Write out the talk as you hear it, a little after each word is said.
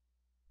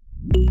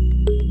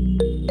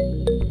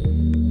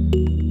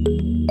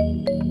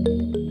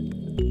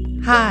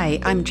Hi,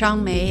 I'm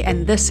Zhang Mei,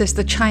 and this is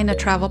the China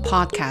Travel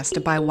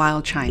Podcast by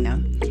Wild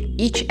China.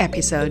 Each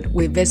episode,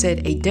 we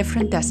visit a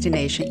different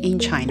destination in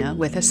China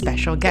with a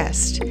special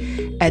guest.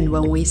 And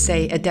when we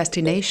say a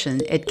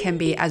destination, it can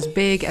be as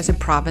big as a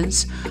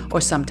province,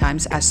 or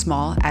sometimes as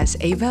small as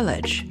a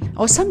village.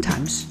 Or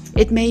sometimes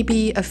it may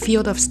be a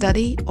field of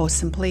study or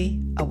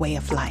simply a way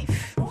of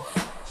life.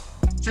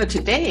 So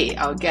today,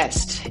 our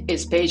guest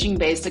is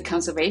Beijing-based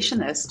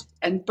conservationist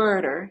and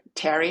birder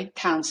Terry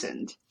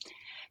Townsend.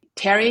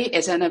 Terry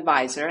is an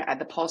advisor at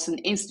the Paulson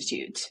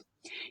Institute.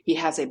 He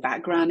has a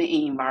background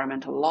in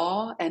environmental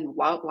law and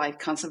wildlife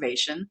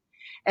conservation.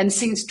 And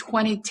since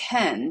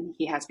 2010,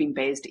 he has been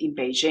based in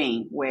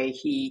Beijing, where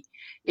he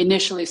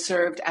initially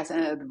served as an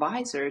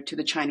advisor to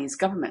the Chinese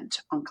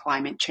government on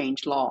climate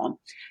change law.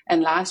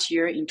 And last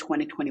year, in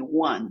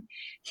 2021,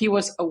 he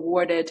was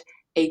awarded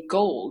a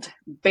Gold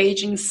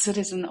Beijing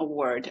Citizen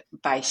Award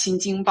by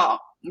Xinjiangbao.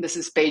 This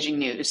is Beijing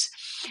News,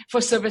 for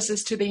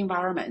services to the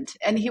environment.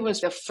 And he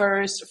was the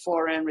first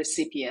foreign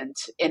recipient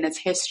in its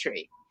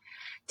history.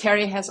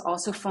 Terry has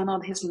also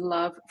funneled his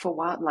love for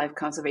wildlife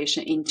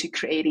conservation into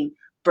creating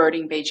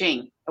Birding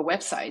Beijing, a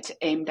website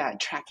aimed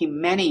at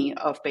tracking many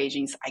of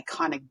Beijing's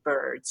iconic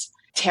birds.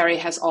 Terry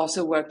has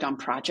also worked on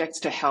projects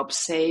to help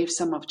save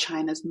some of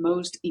China's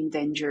most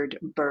endangered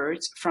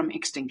birds from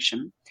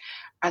extinction,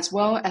 as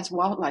well as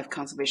wildlife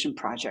conservation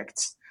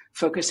projects,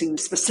 focusing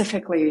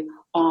specifically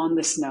on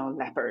the snow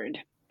leopard.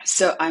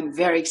 So I'm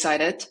very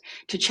excited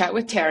to chat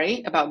with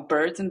Terry about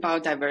birds and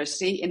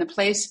biodiversity in a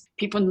place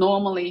people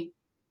normally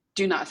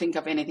do not think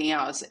of anything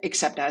else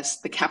except as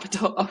the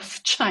capital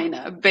of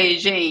China,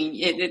 Beijing.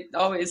 It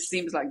always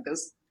seems like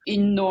this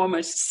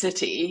enormous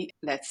city.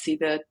 Let's see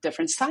the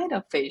different side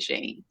of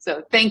Beijing.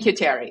 So thank you,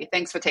 Terry.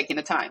 Thanks for taking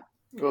the time.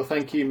 Well,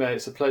 thank you, May.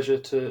 It's a pleasure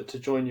to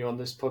join you on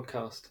this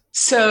podcast.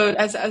 So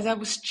as I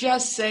was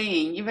just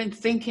saying, even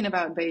thinking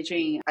about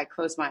Beijing, I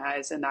close my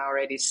eyes and I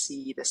already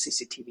see the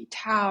CCTV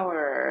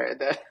tower,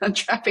 the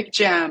traffic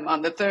jam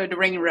on the third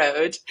ring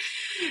road.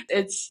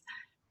 It's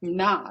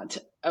not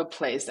a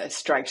place that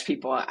strikes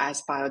people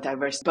as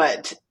biodiverse.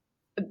 But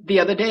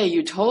the other day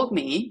you told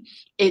me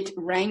it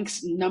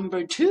ranks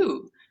number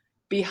 2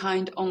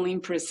 behind only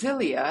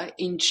Brasilia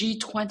in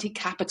G20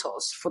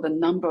 capitals for the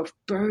number of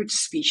bird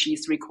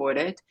species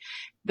recorded,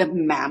 the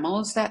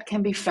mammals that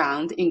can be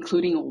found,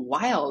 including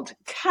wild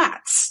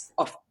cats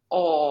of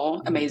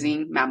all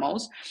amazing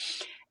mammals,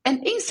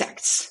 and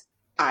insects.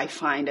 I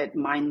find it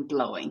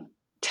mind-blowing.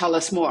 Tell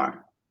us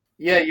more.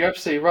 Yeah, you're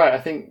absolutely right. I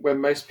think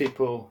when most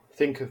people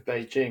think of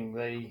Beijing,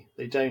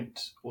 they don't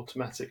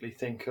automatically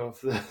think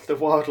of the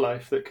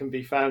wildlife that can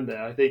be found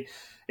there. I think,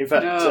 in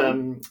fact,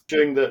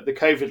 during the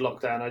COVID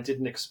lockdown, I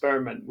did an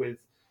experiment with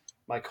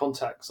my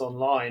contacts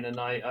online, and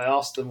I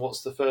asked them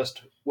what's the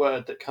first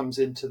word that comes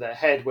into their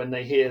head when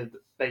they hear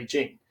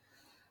Beijing.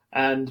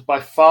 And by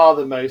far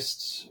the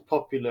most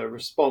popular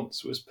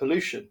response was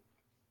pollution.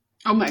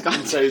 Oh my God!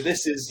 And so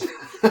this is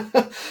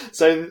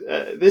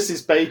this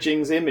is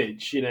Beijing's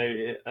image,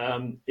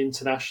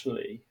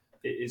 internationally.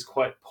 It is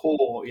quite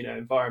poor,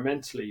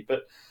 environmentally.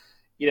 But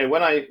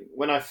when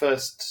I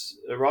first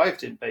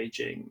arrived in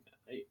Beijing,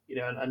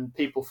 and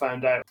people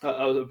found out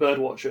I was a bird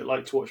watcher,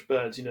 liked to watch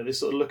birds. They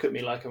sort of look at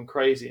me like I'm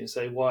crazy and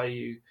say, "Why are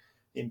you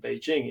in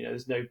Beijing?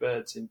 There's no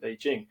birds in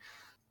Beijing."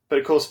 But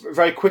of course,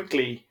 very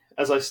quickly,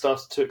 as I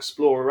started to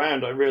explore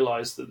around, I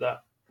realised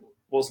that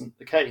wasn't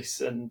the case,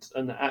 and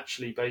that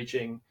actually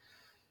Beijing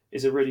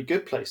is a really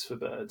good place for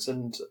birds,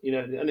 and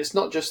and it's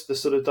not just the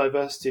sort of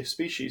diversity of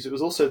species. It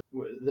was also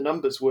the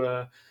numbers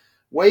were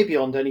way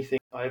beyond anything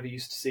I ever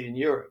used to see in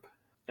Europe,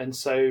 and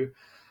so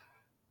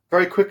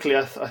very quickly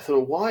I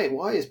thought, why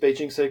is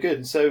Beijing so good?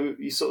 And so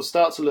you sort of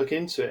start to look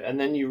into it, and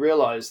then you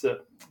realise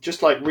that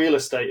just like real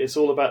estate, it's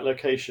all about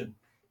location.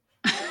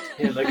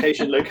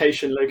 Location.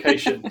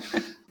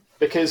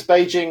 Because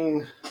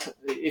Beijing,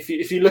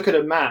 if you look at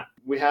a map,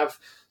 we have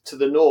to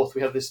the north,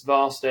 we have this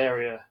vast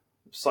area,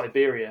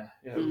 Siberia,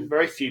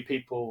 very few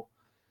people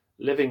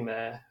living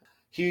there,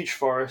 huge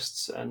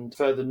forests, and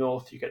further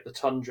north you get the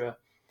tundra.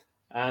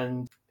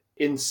 And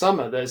in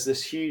summer, there's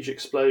this huge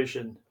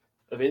explosion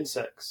of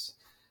insects,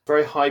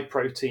 very high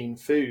protein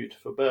food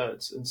for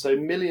birds. And so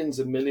millions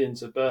and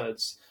millions of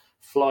birds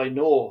fly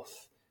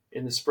north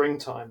in the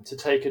springtime to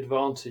take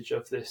advantage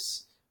of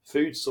this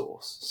food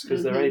source,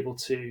 because they're able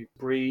to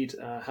breed,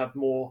 have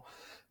more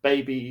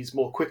babies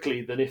more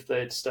quickly than if they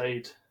had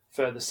stayed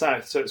further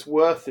south. So it's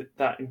worth it,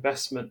 that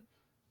investment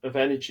of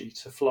energy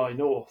to fly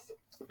north.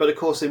 But of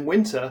course, in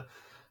winter,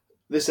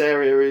 this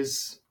area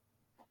is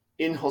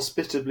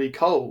inhospitably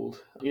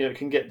cold. It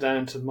can get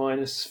down to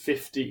minus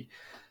 50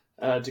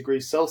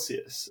 degrees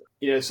Celsius.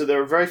 So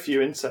there are very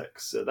few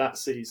insects at that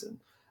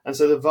season. And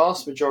so the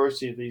vast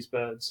majority of these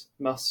birds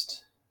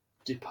must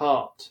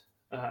depart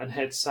and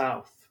head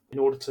south in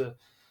order to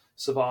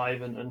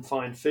survive and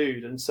find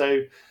food. And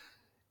so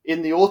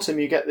in the autumn,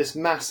 you get this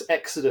mass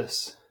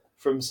exodus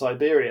from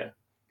Siberia.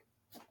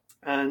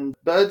 And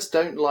birds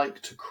don't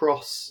like to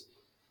cross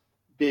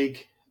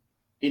big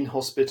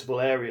inhospitable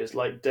areas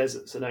like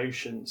deserts and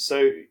oceans.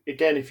 So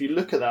again, if you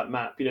look at that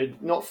map,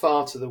 not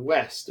far to the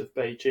west of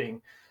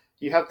Beijing,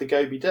 you have the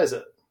Gobi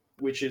Desert,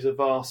 which is a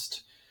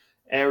vast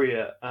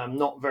area,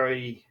 not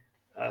very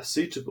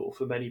suitable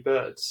for many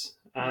birds.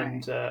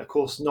 And of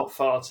course, not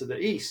far to the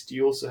east,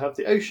 you also have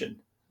the ocean.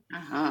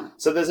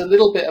 So there's a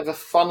little bit of a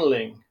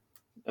funneling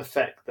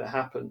effect that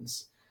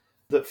happens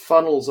that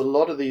funnels a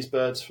lot of these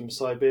birds from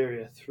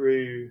Siberia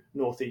through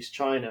northeast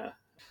China.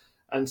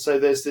 And so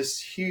there's this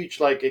huge,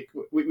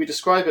 we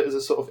describe it as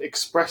a sort of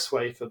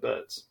expressway for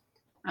birds.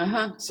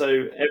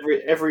 So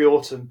every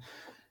autumn,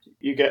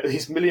 you get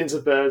these millions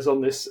of birds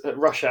on this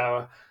rush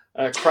hour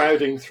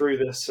crowding through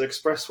this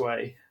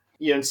expressway.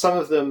 And some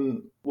of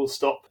them will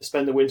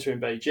spend the winter in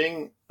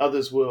Beijing.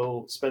 Others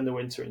will spend the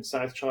winter in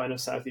South China,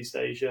 Southeast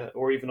Asia,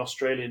 or even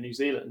Australia, New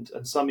Zealand.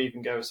 And some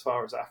even go as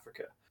far as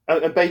Africa.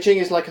 And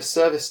Beijing is like a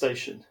service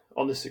station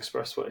on this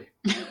expressway.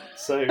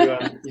 So,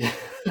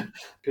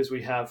 because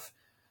we have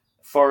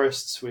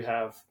forests, we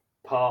have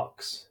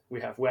parks,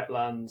 we have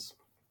wetlands.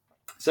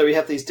 So we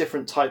have these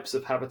different types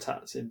of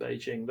habitats in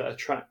Beijing that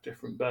attract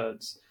different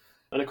birds.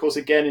 And of course,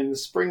 again, in the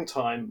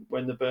springtime,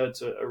 when the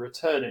birds are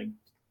returning,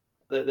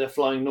 they're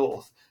flying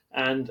north.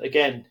 And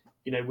again,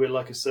 we're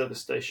like a service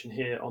station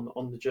here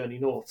on the journey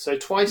north. So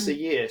twice a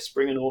year,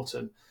 spring and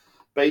autumn,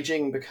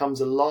 Beijing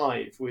becomes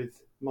alive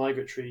with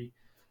migratory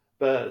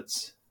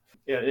birds.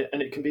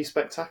 And it can be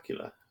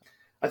spectacular.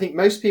 I think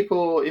most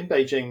people in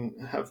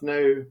Beijing have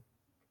no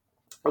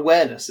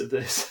awareness of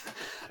this.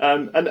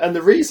 And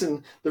the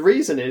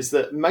reason is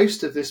that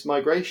most of this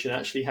migration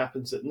actually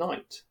happens at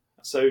night.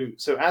 So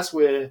as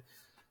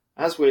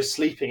we're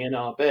sleeping in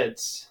our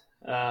beds,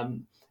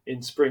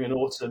 in spring and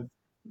autumn,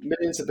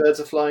 millions of birds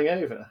are flying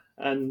over.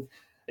 And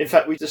in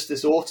fact,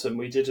 this autumn,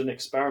 we did an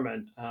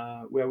experiment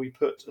where we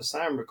put a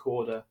sound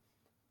recorder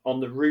on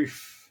the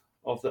roof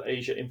of the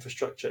Asia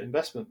Infrastructure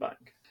Investment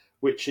Bank,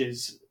 which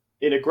is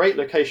in a great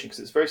location because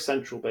it's very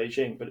central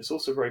Beijing, but it's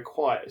also very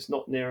quiet. It's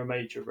not near a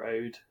major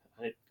road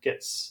and it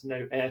gets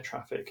no air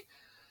traffic.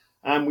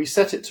 And we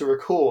set it to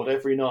record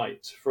every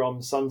night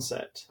from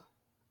sunset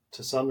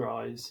to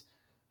sunrise,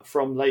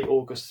 from late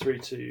August through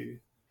to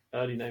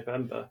early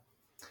November.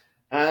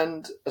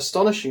 And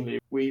astonishingly,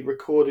 we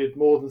recorded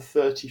more than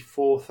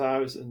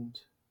 34,000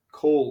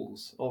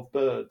 calls of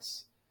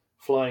birds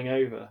flying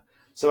over.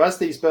 So as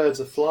these birds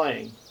are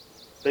flying,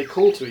 they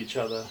call to each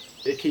other,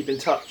 they keep in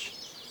touch.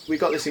 We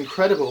got this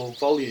incredible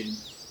volume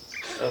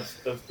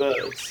of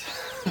birds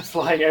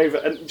flying over,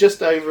 and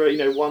just over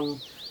one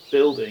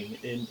building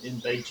in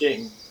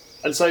Beijing.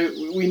 And so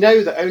we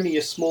know that only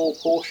a small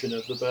portion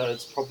of the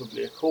birds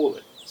probably are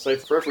calling. So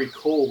for every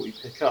call we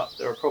pick up,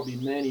 there are probably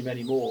many,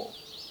 many more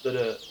that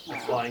are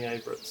flying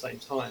over at the same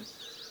time.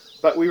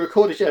 But we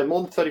recorded,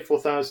 more than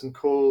 34,000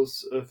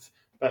 calls of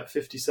about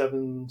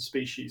 57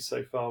 species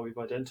so far we've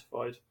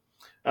identified,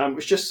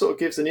 which just sort of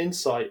gives an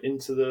insight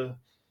into the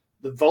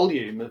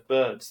volume of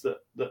birds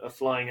that are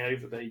flying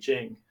over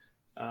Beijing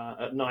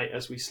at night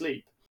as we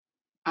sleep.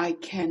 I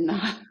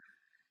cannot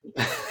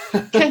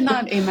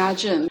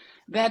imagine.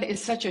 That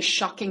is such a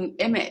shocking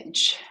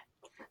image.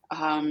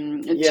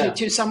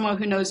 To someone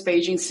who knows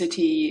Beijing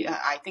City,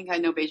 I think I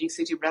know Beijing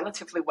City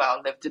relatively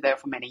well, lived there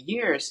for many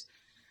years.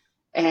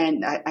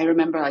 And I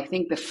remember, I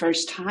think the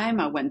first time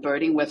I went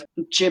birding with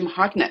Jim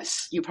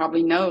Harkness, you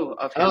probably know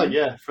of him. Oh,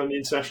 yeah, from the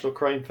International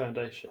Crane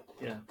Foundation,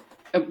 yeah.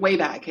 Way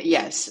back,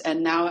 yes.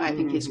 And now I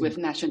think he's with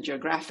National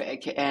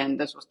Geographic, and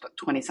this was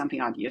 20-something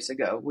odd years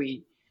ago.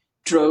 We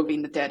drove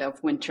in the dead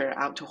of winter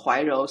out to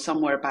Huairou,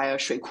 somewhere by a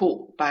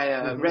shuiku, by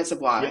a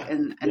reservoir,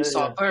 and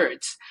saw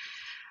birds.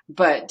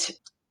 But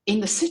in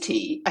the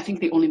city, I think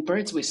the only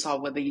birds we saw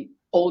were the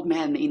old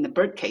men in the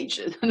bird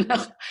cages,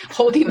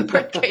 holding the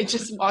bird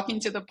cages, walking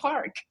to the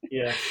park.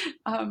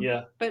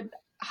 But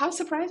how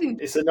surprising.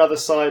 It's another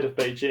side of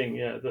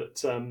Beijing,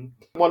 that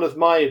one of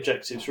my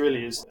objectives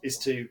really is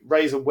to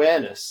raise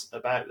awareness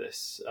about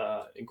this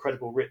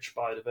incredible rich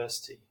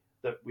biodiversity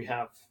that we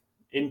have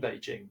in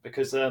Beijing,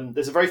 because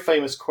there's a very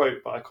famous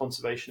quote by a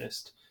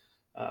conservationist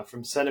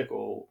from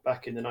Senegal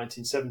back in the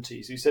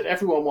 1970s who said,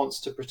 everyone wants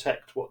to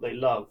protect what they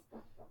love,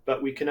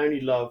 but we can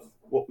only love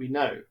what we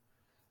know.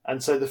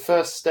 And so the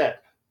first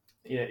step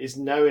is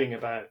knowing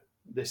about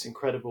this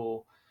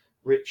incredible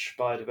rich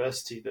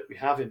biodiversity that we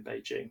have in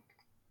Beijing.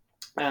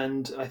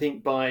 And I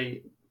think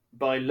by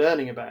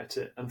learning about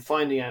it and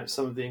finding out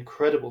some of the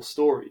incredible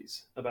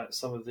stories about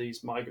some of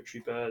these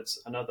migratory birds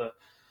and other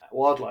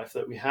wildlife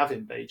that we have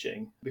in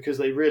Beijing, because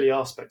they really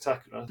are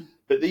spectacular.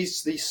 But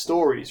these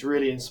stories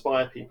really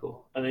inspire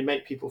people, and they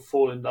make people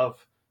fall in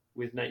love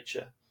with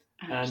nature.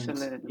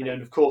 Absolutely.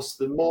 And of course,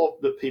 the more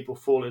that people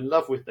fall in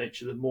love with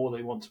nature, the more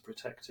they want to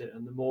protect it,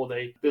 and the more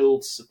they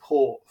build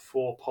support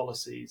for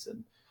policies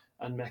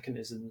and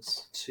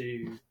mechanisms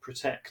to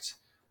protect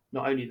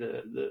not only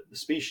the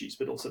species,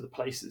 but also the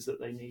places that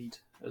they need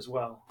as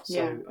well.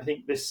 So I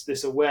think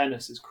this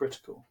awareness is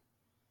critical.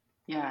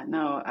 Yeah,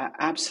 no,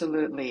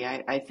 absolutely.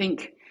 I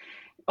think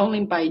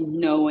only by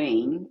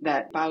knowing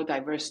that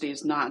biodiversity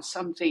is not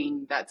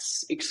something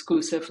that's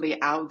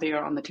exclusively out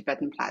there on the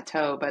Tibetan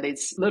plateau, but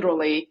it's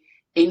literally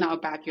in our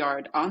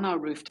backyard, on our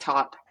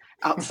rooftop,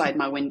 outside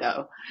my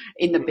window,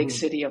 in the big Mhm.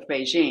 city of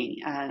Beijing.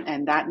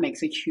 And that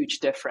makes a huge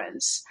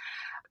difference.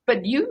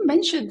 But you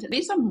mentioned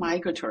these are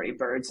migratory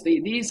birds.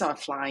 These are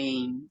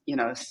flying,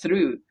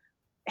 through.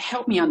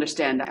 Help me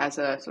understand as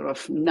a sort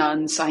of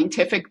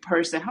non-scientific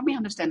person, help me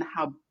understand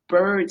how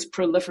birds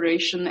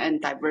proliferation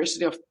and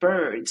diversity of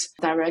birds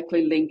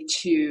directly linked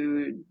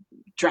to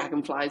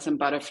dragonflies and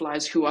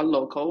butterflies who are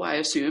local, I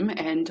assume,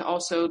 and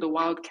also the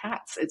wild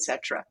cats,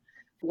 etc.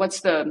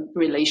 What's the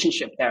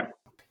relationship there?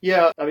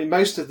 Yeah, I mean,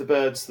 most of the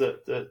birds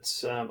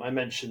that I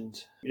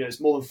mentioned, it's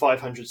more than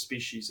 500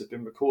 species have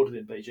been recorded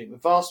in Beijing. The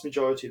vast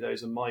majority of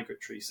those are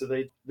migratory, so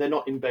they're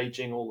not in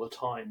Beijing all the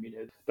time.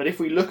 But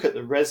if we look at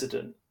the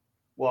resident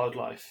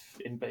wildlife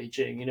in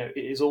Beijing, it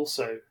is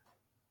also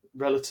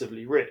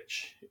relatively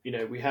rich.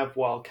 We have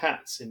wild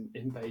cats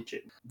in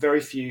Beijing. Very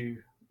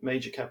few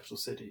major capital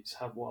cities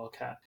have wild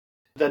cat.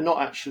 They're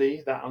not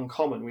actually that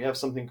uncommon. We have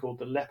something called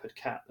the leopard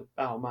cat, the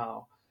bao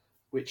mao,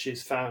 which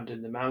is found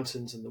in the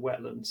mountains and the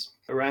wetlands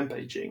around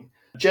Beijing,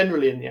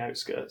 generally in the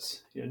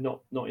outskirts,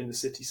 not in the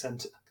city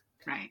centre.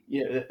 Right.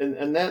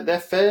 And they're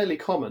fairly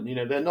common.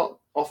 They're not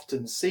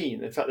often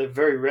seen. In fact, they're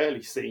very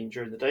rarely seen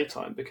during the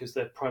daytime because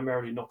they're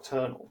primarily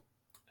nocturnal.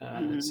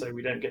 So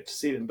we don't get to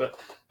see them. But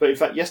in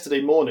fact,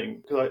 yesterday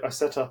morning, because I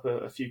set up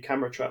a few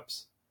camera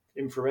traps,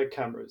 infrared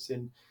cameras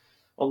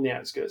on the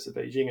outskirts of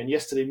Beijing, and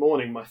yesterday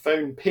morning my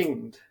phone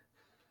pinged,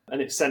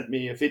 and it sent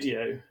me a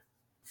video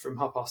from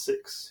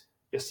 6:30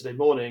 yesterday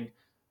morning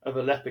of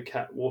a leopard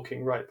cat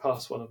walking right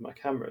past one of my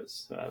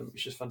cameras,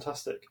 which is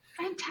fantastic.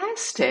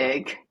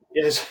 Fantastic.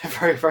 Yeah, it's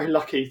very, very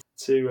lucky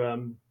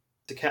to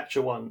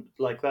capture one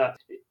like that.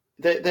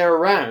 They're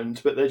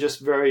around, but they're just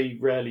very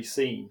rarely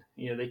seen.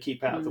 They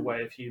keep out of the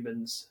way of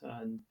humans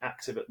and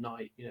active at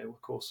night.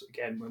 Of course,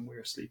 again when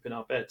we're asleep in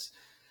our beds.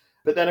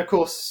 But then, of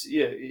course,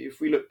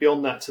 if we look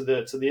beyond that to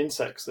the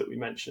insects that we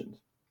mentioned,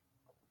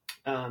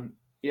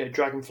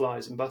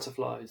 dragonflies and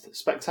butterflies,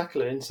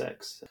 spectacular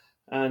insects,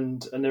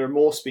 and there are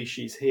more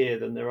species here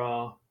than there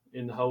are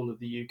in the whole of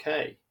the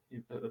UK.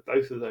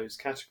 Both of those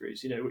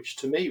categories, which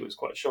to me was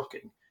quite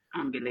shocking.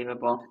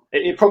 Unbelievable.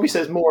 It probably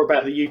says more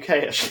about the UK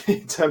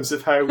actually in terms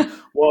of how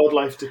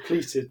wildlife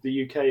depleted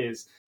the UK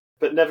is.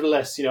 But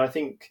nevertheless, I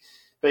think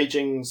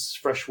Beijing's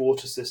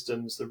freshwater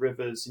systems, the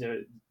rivers,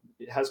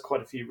 it has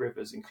quite a few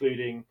rivers,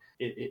 including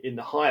in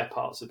the higher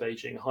parts of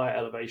Beijing, higher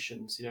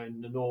elevations,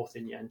 in the north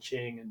in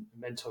Yanqing and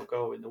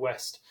Mentogou in the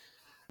west.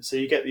 So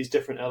you get these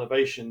different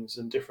elevations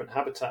and different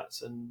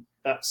habitats, and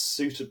that's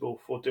suitable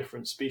for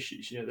different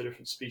species. The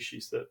different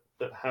species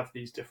that have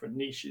these different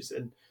niches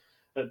and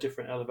at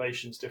different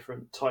elevations,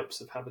 different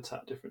types of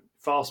habitat, different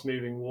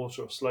fast-moving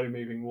water or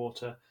slow-moving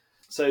water.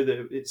 So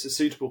that it's a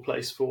suitable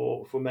place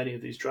for many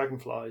of these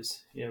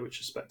dragonflies, which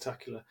are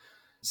spectacular.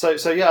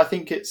 So yeah, I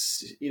think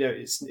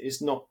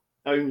it's not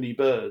only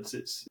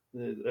birds.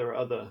 There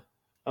are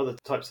other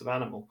types of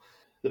animal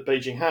that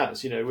Beijing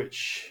has,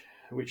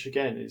 which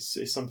again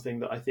is something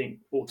that I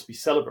think ought to be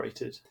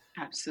celebrated.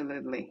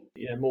 Absolutely.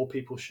 More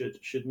people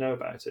should know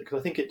about it, because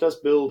I think it does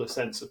build a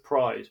sense of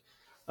pride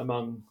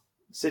among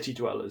city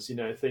dwellers.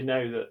 If they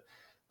know that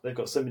they've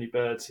got so many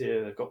birds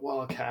here, they've got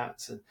wild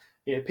cats, and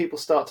people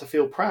start to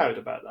feel proud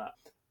about that.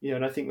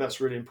 And I think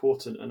that's really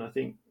important. And I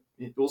think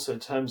also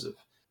in terms of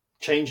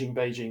changing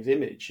Beijing's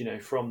image,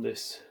 from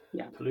this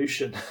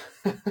pollution.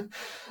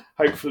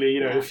 Hopefully,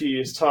 in a few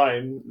years'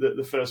 time, that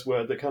the first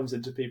word that comes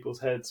into people's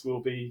heads will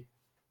be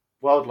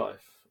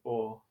wildlife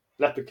or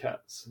leopard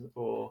cats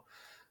or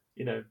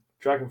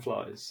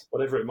dragonflies,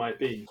 whatever it might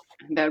be.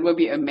 That would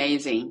be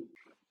amazing.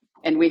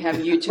 And we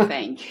have you to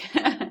thank.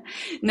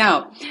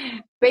 Now,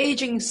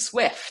 Beijing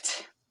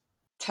Swift.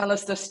 Tell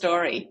us the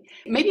story.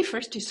 Maybe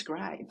first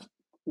describe,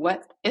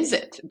 what is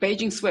it?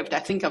 Beijing Swift, I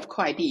think of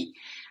Kuaidi.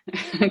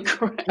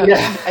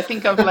 I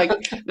think of like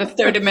the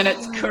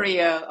 30-minute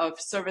courier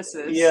of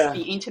services,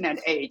 the internet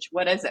age.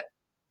 What is it?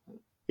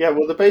 Yeah,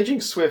 well, the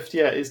Beijing Swift,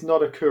 is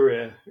not a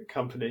courier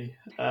company.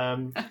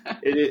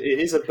 It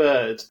is a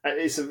bird.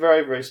 It's a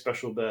very, very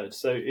special bird.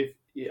 So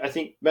I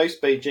think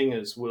most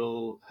Beijingers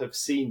will have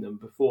seen them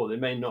before. They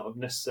may not have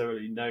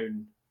necessarily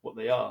known what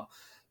they are.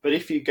 But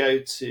if you go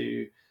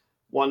to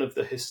one of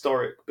the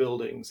historic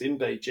buildings in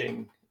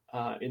Beijing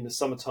in the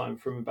summertime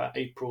from about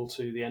April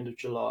to the end of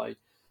July,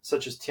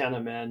 such as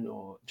Tiananmen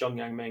or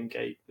Zhongyangmen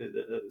Gate,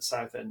 the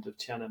south end of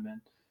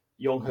Tiananmen,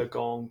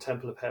 Yonghegong,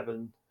 Temple of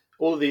Heaven,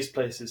 all of these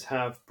places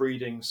have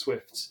breeding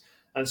swifts.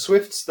 And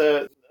swifts,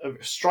 they're a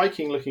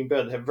striking looking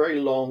bird. They have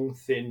very long,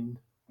 thin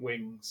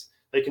wings.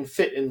 They can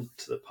fit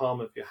into the palm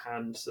of your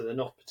hand, so they're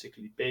not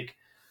particularly big,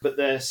 but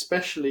they're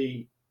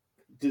specially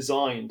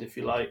designed, if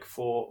you like,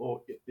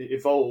 or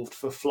evolved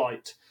for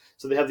flight.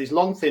 So they have these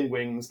long, thin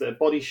wings. Their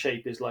body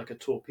shape is like a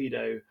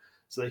torpedo,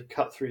 so they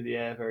cut through the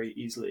air very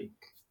easily.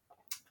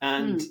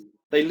 And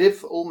they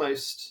live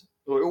almost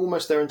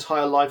their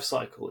entire life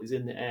cycle is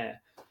in the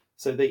air.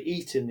 So they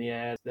eat in the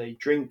air, they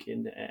drink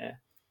in the air,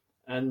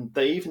 and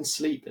they even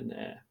sleep in the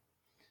air.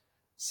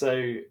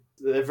 So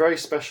they're very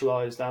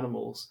specialized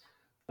animals.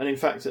 And in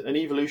fact, an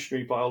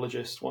evolutionary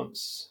biologist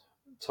once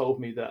told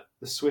me that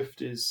the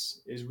swift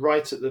is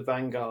right at the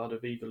vanguard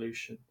of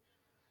evolution.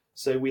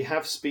 So we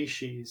have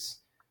species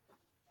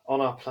on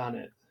our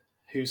planet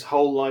whose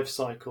whole life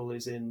cycle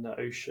is in the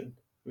ocean.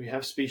 We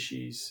have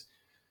species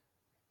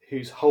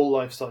whose whole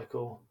life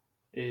cycle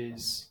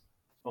is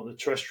on the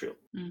terrestrial.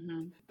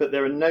 Mm-hmm. But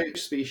there are no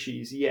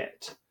species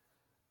yet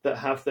that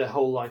have their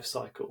whole life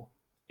cycle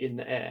in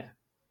the air.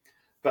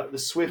 But the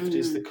swift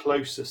is the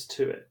closest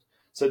to it.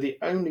 So the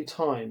only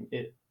time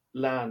it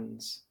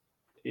lands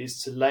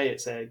is to lay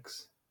its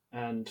eggs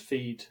and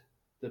feed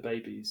the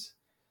babies.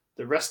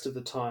 The rest of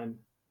the time,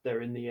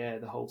 they're in the air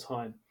the whole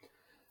time.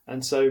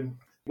 And so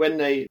when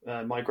they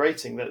are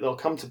migrating, they'll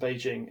come to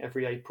Beijing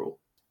every April,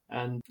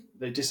 and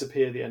they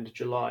disappear at the end of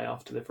July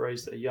after they've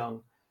raised their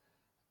young.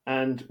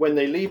 And when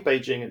they leave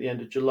Beijing at the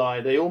end of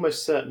July, they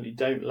almost certainly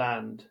don't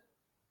land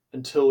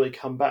until they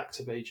come back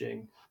to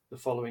Beijing the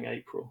following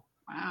April.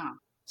 Wow.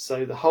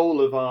 So the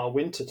whole of our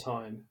winter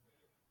time,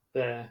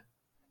 they're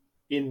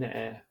in the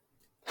air.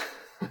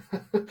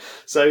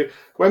 So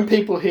when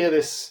people hear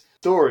this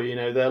story,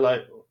 they're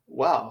like,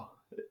 wow,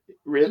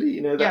 really?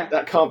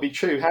 That can't be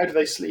true. How do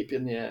they sleep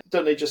in the air?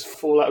 Don't they just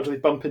fall out or do they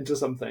bump into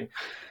something?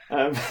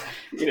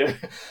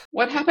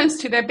 What happens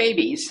to their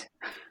babies?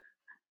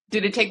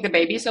 Do they take the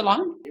babies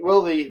along?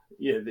 Well,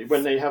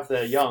 when they have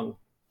their young,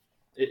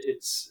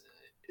 it's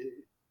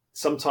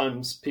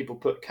sometimes people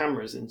put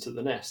cameras into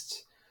the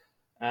nests,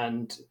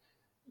 and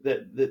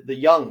the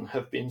young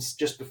have been,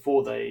 just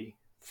before they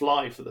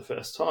fly for the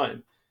first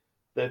time,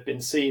 they've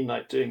been seen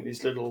like doing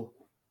these little,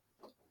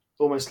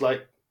 almost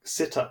like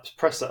sit-ups,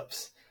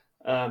 press-ups,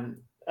 and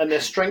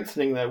they're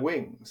strengthening their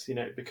wings,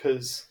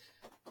 because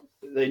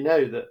they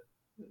know that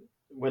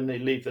when they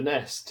leave the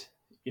nest,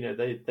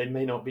 they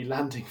may not be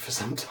landing for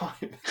some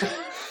time.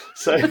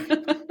 So,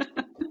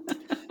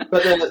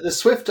 but the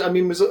swift,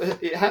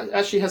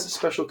 actually has a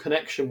special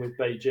connection with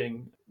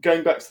Beijing,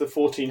 going back to the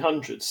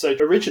 1400s. So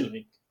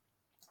originally,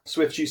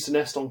 swifts used to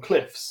nest on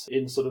cliffs,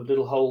 in sort of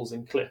little holes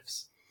in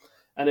cliffs.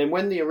 And then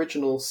when the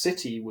original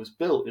city was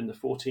built in the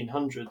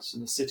 1400s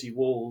and the city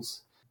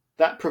walls,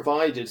 that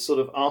provided sort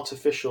of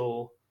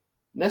artificial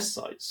nest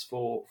sites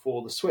for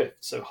the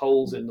swift. So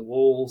holes in the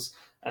walls,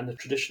 and the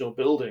traditional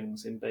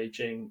buildings in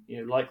Beijing,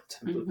 like the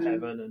Temple of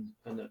Heaven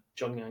and the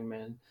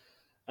Zhongyangmen,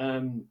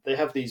 they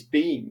have these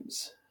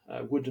beams,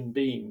 wooden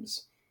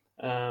beams,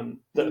 that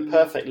are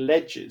perfect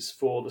ledges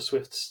for the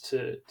swifts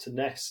to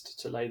nest,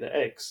 to lay their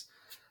eggs.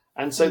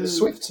 And so the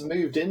swifts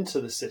moved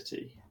into the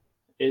city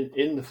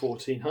in the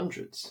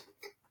 1400s.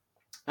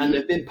 And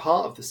they've been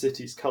part of the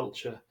city's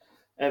culture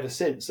ever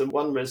since. And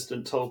one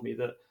resident told me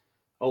that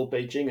old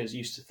Beijingers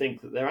used to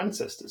think that their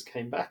ancestors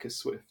came back as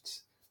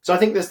swifts. So I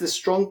think there's this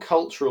strong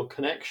cultural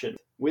connection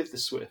with the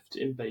swift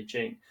in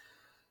Beijing.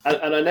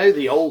 And I know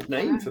the old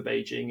name for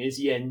Beijing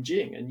is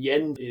Yanjing, and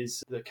Yan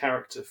is the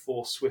character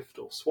for swift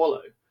or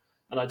swallow.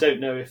 And I don't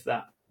know if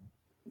that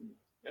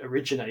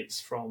originates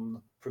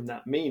from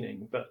that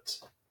meaning, but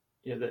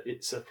that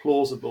it's a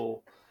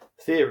plausible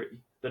theory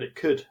that it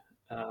could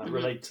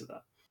relate to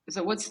that.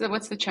 So what's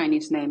the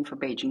Chinese name for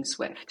Beijing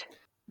swift?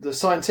 The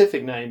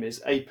scientific name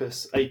is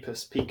Apus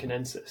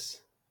pekinensis,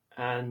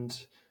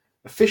 and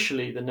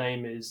officially the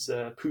name is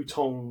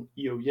Putong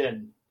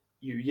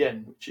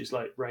Yuyen, which is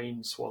like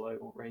rain swallow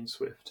or rain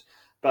swift.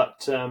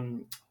 But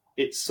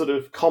it's sort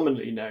of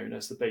commonly known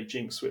as the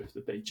Beijing swift,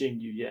 the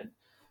Beijing Yuyen,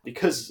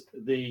 because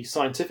the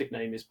scientific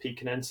name is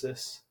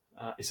pekinensis.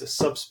 It's a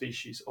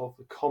subspecies of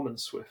the common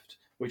swift,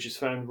 which is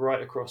found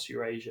right across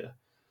Eurasia.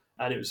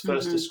 And it was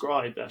first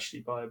described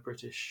actually by a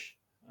British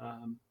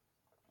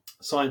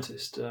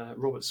scientist,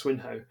 Robert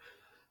Swinhoe.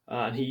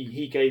 And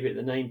he gave it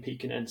the name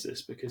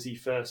pekinensis because he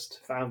first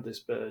found this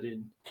bird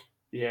in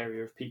the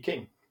area of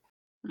Peking.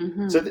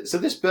 So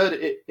this bird,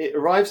 it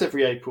arrives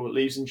every April, it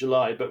leaves in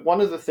July. But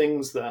one of the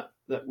things that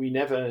we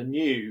never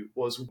knew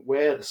was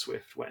where the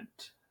swift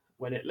went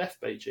when it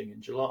left Beijing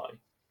in July.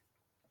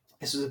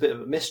 This was a bit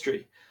of a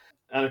mystery.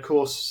 And of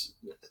course,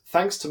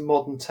 thanks to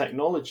modern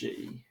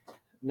technology,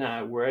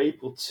 now we're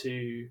able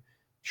to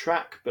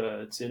track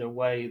birds in a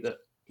way that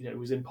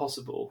was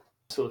impossible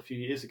until a few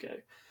years ago.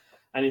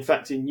 And in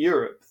fact, in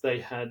Europe, they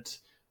had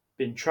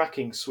been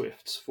tracking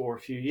swifts for a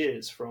few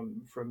years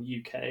from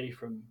UK,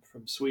 from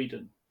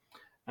Sweden.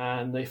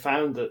 And they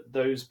found that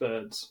those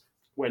birds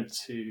went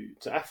to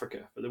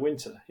Africa for the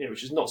winter,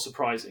 which is not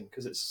surprising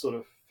because it's sort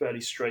of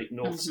fairly straight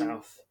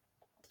north-south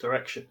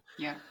direction.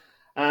 Yeah.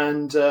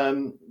 And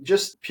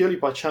just purely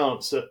by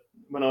chance,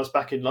 when I was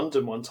back in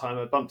London one time,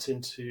 I bumped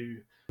into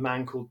a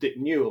man called Dick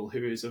Newell,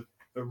 who is a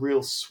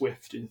real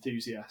swift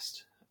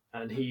enthusiast.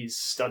 And he's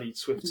studied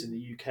swifts in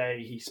the UK.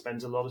 He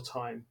spends a lot of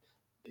time,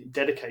 he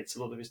dedicates a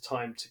lot of his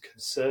time to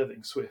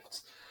conserving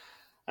swifts.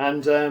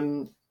 And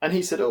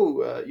he said,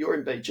 you're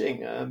in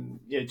Beijing.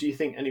 Do you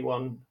think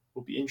anyone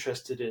will be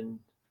interested in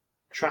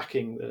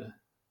tracking the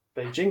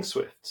Beijing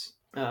swifts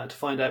to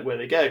find out where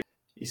they go?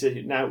 He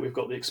said, now we've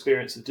got the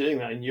experience of doing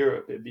that in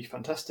Europe, it'd be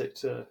fantastic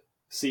to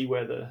see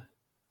where the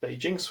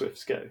Beijing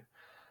swifts go.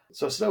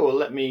 So I said, oh, well,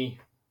 let me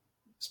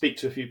speak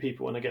to a few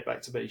people when I get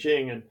back to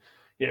Beijing. And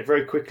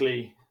very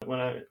quickly, when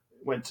I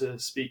went to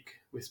speak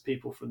with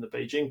people from the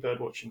Beijing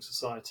Birdwatching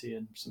Society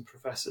and some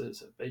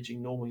professors at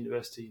Beijing Normal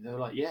University, they were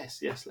like,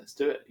 yes, let's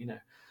do it,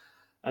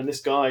 And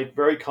this guy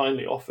very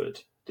kindly offered,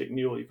 Dick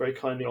Newley, very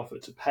kindly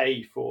offered to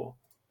pay for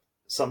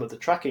some of the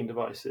tracking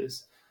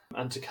devices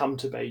and to come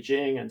to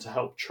Beijing and to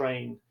help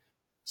train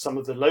some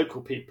of the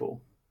local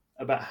people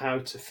about how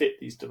to fit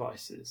these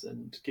devices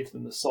and give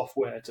them the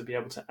software to be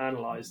able to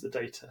analyze the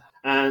data.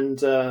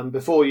 And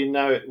before you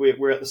know it,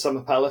 we're at the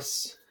Summer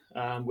Palace,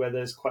 where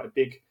there's quite a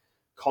big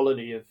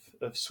colony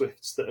of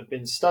swifts that have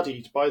been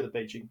studied by the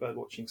Beijing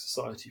Birdwatching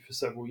Society for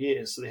several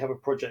years. So they have a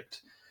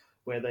project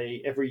where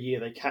every year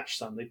they catch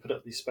some. They put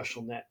up these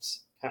special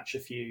nets, catch a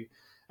few,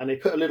 and they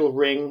put a little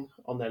ring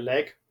on their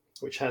leg,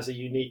 which has a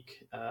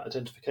unique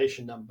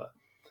identification number.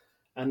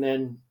 And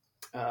then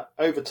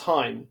over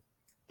time,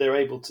 they're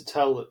able to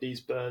tell that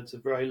these birds are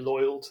very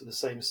loyal to the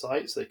same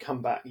site. So they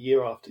come back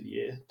year after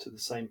year to the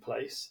same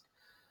place.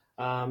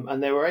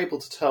 And they were able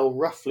to tell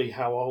roughly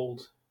how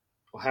old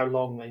or how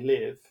long they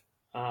live.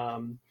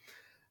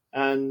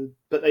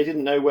 But they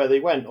didn't know where they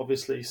went,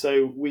 obviously.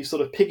 So we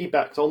sort of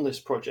piggybacked on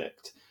this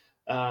project.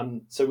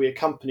 So we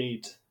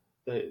accompanied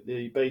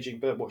the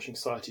Beijing Birdwatching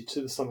Society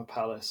to the Summer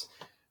Palace.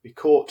 We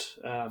caught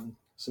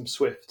some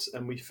swifts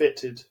and we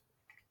fitted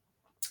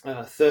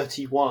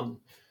 31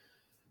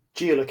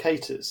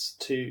 geolocators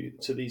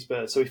to these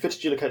birds. So we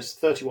fitted geolocators to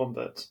 31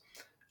 birds.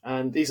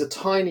 And these are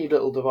tiny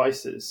little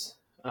devices.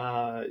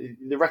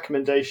 The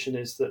recommendation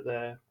is that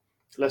they're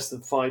less than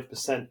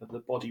 5% of the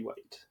body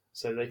weight.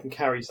 So they can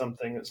carry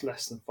something that's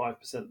less than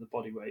 5% of the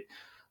body weight.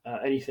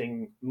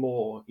 Anything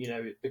more,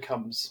 it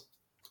becomes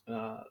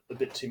a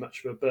bit too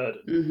much of a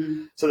burden.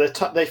 Mm-hmm. So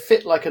they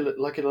fit like a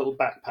little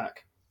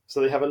backpack.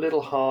 So they have a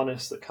little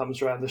harness that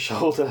comes around the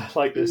shoulder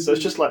like this. Mm-hmm. So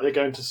it's just like they're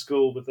going to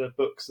school with their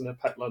books and their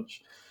packed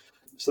lunch.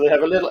 So they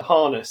have a little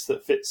harness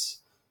that fits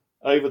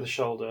over the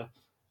shoulder,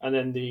 and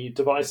then the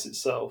device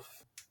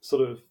itself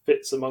sort of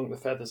fits among the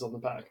feathers on the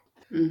back.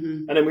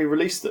 Mm-hmm. And then we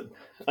release them.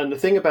 And the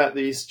thing about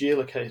these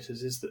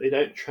geolocators is that they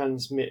don't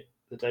transmit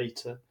the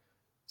data,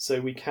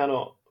 so we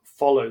cannot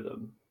follow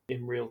them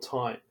in real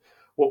time.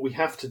 What we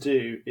have to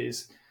do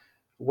is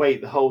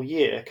wait the whole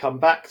year, come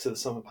back to the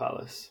Summer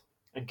Palace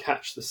and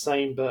catch the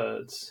same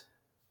birds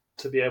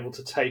to be able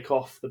to take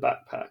off the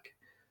backpack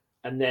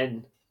and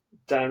then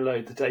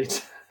download the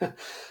data.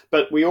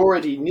 But we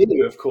already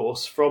knew, of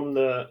course, from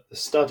the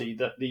study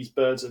that these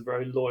birds are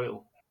very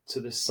loyal to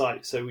this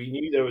site. So we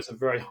knew there was a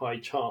very high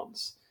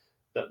chance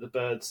that the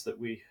birds that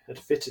we had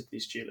fitted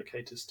these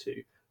geolocators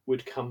to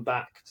would come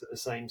back to the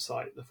same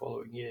site the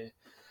following year.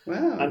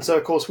 Wow. And so,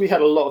 of course, we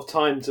had a lot of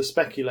time to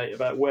speculate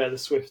about where the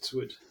swifts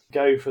would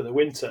go for the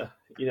winter,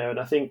 and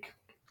I think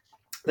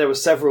there were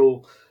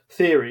several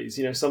theories.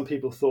 Some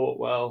people thought,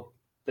 well,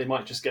 they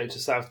might just go to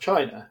South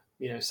China,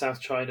 South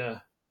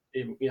China,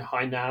 in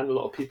Hainan. A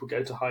lot of people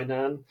go to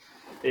Hainan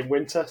in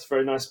winter. It's a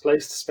very nice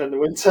place to spend the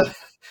winter.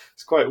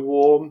 It's quite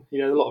warm, a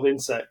lot of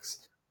insects.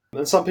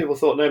 And some people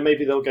thought, no,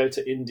 maybe they'll go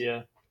to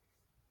India.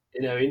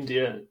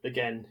 India,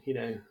 again,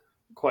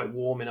 quite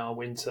warm in our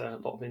winter,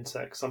 a lot of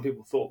insects. Some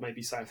people thought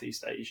maybe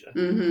Southeast Asia,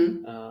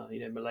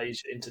 Mm-hmm.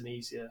 Malaysia,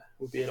 Indonesia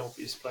would be an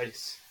obvious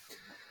place.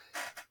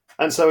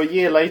 And so a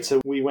year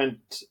later, we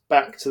went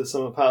back to the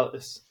Summer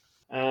Palace,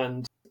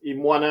 and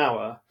in 1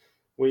 hour,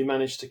 we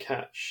managed to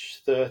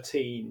catch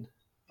 13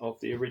 of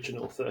the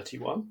original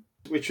 31,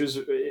 which was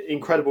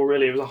incredible,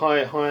 really. It was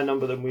a higher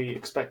number than we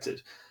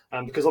expected,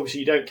 because obviously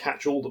you don't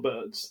catch all the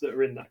birds that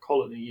are in that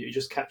colony, you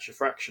just catch a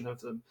fraction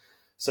of them.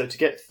 So to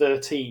get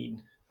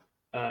 13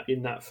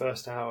 in that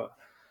first hour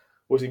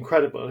was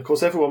incredible. And of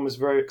course, everyone was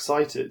very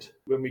excited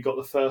when we got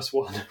the first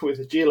one with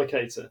a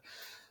geolocator.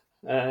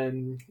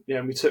 And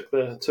we took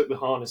the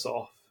harness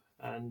off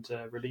and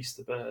released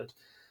the bird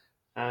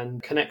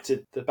and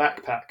connected the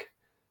backpack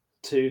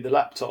to the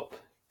laptop,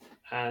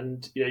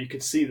 and you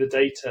could see the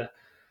data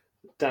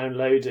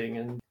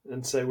downloading,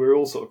 and so we were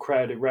all sort of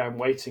crowded around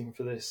waiting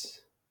for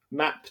this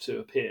map to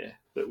appear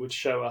that would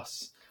show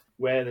us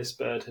where this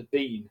bird had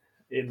been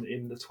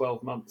in the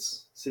 12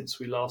 months since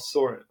we last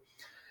saw it.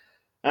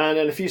 And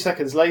then a few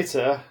seconds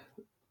later,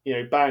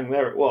 bang,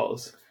 there it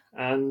was.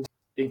 And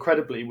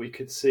incredibly, we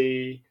could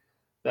see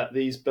that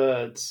these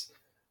birds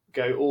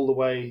go all the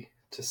way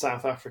to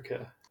South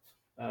Africa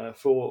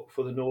for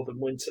the northern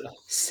winter.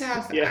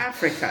 South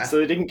Africa. So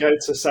they didn't go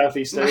to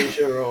Southeast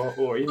Asia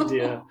or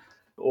India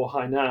or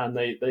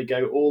Hainan. They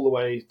go all the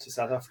way to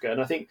South Africa.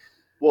 And I think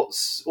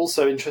what's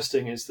also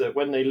interesting is that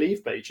when they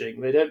leave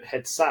Beijing, they don't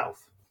head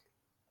south.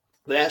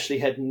 They actually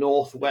head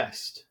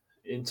northwest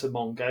into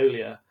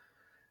Mongolia.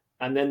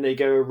 And then they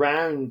go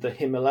around the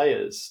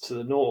Himalayas to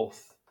the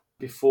north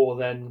before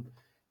then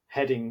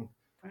heading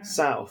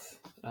south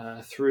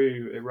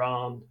through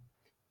Iran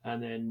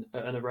and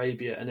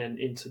Arabia, and then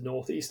into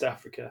Northeast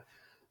Africa.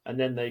 And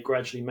then they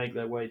gradually make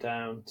their way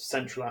down to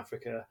Central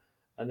Africa,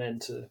 and then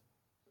to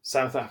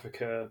South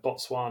Africa,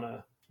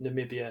 Botswana,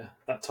 Namibia,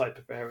 that type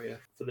of area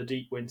for the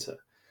deep winter.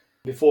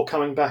 before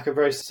coming back a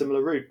very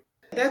similar route.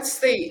 That's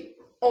the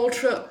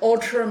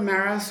ultra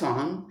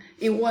marathon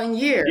in 1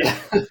 year.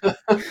 Yeah,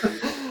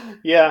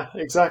 yeah,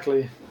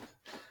 exactly.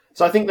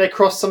 So I think they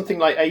crossed something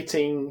like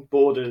 18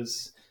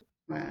 borders.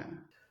 Wow.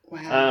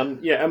 Wow.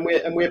 Yeah,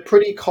 and we're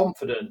pretty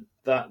confident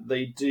that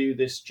they do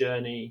this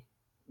journey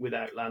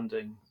without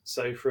landing.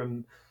 So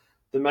from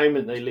the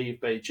moment they leave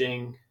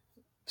Beijing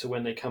to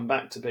when they come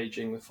back to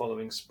Beijing the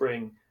following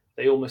spring,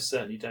 they almost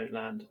certainly don't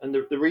land. And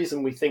the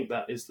reason we think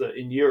that is that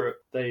in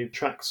Europe, they've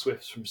tracked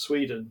swifts from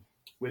Sweden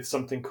with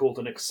something called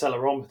an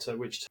accelerometer,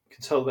 which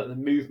can tell about the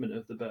movement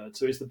of the bird.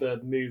 So is the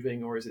bird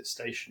moving or is it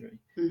stationary?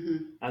 Mm-hmm.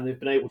 And they've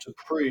been able to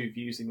prove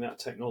using that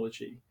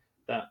technology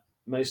that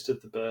most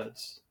of the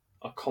birds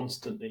are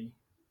constantly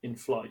in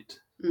flight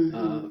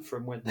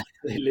from when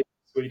they leave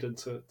Sweden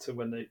to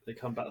when they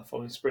come back the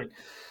following spring.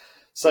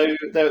 So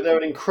they're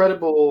an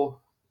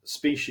incredible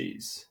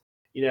species,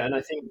 and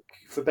I think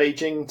for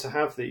Beijing to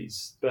have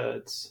these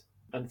birds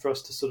and for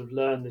us to sort of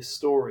learn this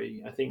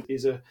story, I think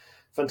is a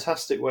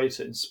fantastic way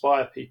to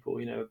inspire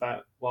people,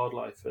 about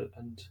wildlife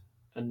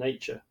and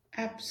nature.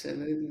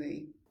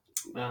 Absolutely.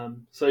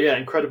 So yeah,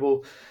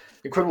 incredible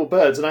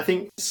birds. And I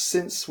think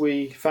since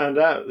we found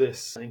out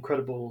this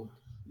incredible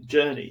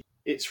journey,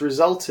 it's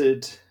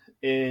resulted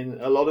in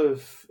a lot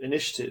of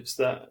initiatives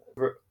that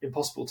were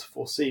impossible to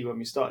foresee when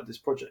we started this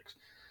project.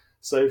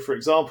 So, for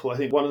example, I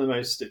think one of the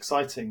most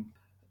exciting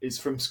is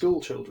from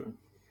school children.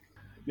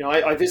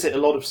 I visit a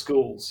lot of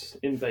schools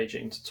in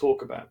Beijing to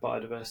talk about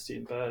biodiversity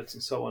and birds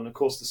and so on. Of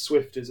course, the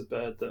swift is a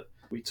bird that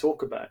we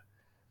talk about.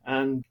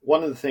 And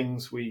one of the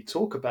things we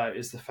talk about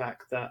is the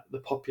fact that the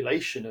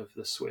population of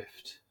the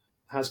swift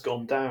has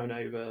gone down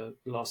over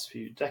the last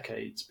few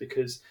decades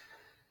because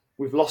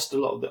we've lost a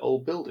lot of the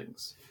old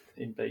buildings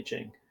in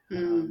Beijing.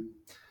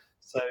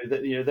 So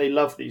that they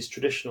love these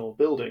traditional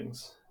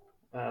buildings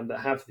that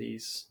have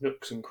these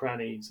nooks and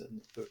crannies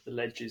and the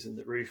ledges in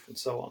the roof and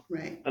so on.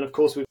 Right. And of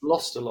course, we've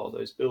lost a lot of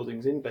those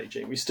buildings in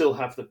Beijing. We still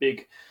have the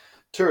big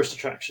tourist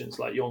attractions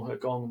like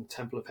Yonghegong,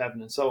 Temple of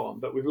Heaven, and so on,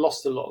 but we've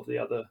lost a lot of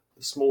the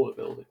smaller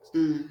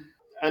buildings.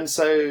 And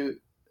so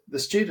the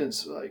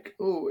students are like,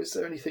 oh, is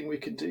there anything we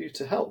can do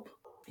to help?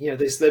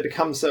 They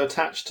become so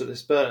attached to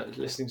this bird,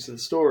 listening to the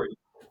story,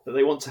 that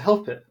they want to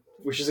help it,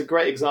 which is a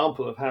great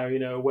example of how,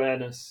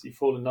 awareness, you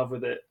fall in love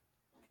with it,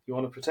 you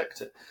want to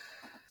protect it.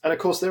 And of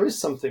course, there is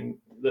something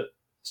that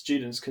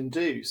students can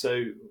do.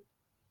 So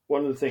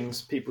one of the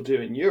things people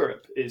do in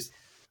Europe is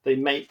they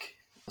make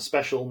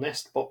special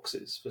nest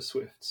boxes for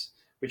swifts,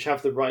 which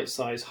have the right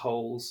size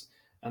holes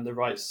and the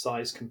right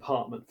size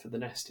compartment for the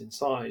nest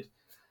inside,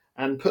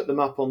 and put them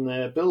up on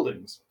their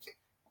buildings.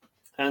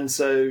 And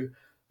so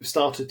we've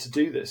started to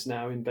do this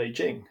now in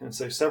Beijing. And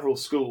so several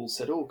schools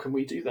said, oh, can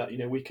we do that?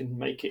 We can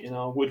make it in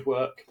our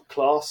woodwork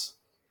class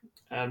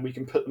and we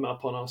can put them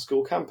up on our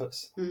school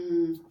campus.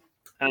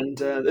 And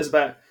there's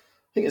about,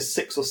 I think there's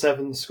 6 or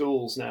 7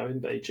 schools now in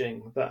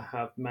Beijing that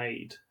have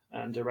made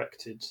and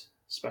erected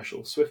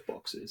special swift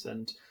boxes.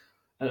 And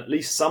at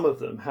least some of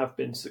them have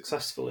been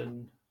successful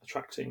in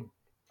attracting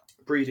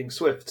breeding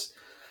swifts.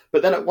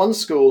 But then at one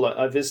school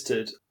I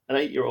visited, an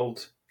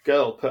 8-year-old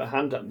girl put her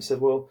hand up and said,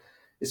 well,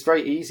 it's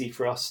very easy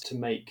for us to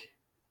make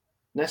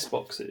nest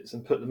boxes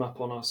and put them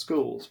up on our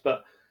schools,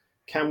 but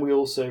can we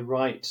also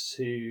write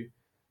to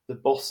the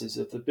bosses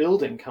of the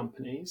building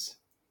companies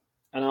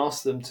and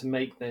ask them to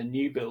make their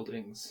new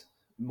buildings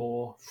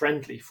more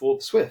friendly for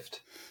the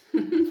swift?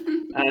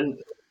 And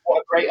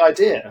what a great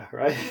idea,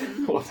 right?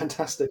 What a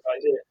fantastic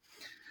idea.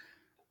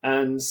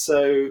 And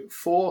so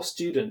 4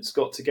 students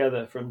got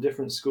together from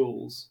different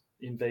schools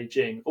in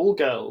Beijing, all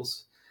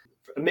girls,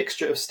 a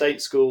mixture of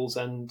state schools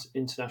and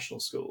international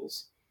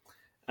schools.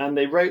 And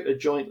they wrote a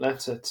joint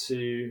letter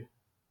to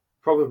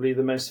probably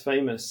the most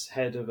famous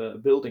head of a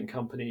building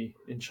company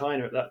in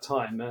China at that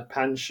time,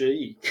 Pan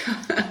Shi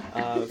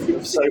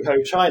of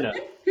Soho, China.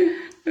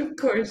 Of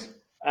course.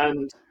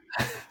 And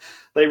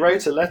they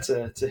wrote a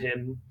letter to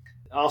him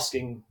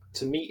asking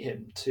to meet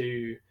him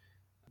to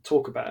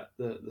talk about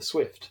the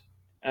swift.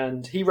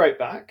 And he wrote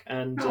back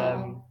and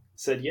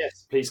said,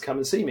 yes, please come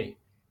and see me.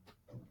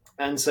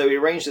 And so we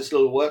arranged this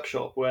little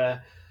workshop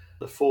where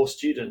the 4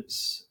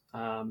 students,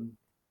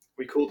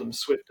 we called them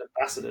Swift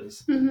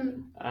ambassadors,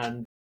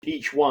 and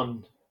each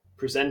one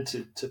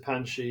presented to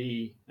Pan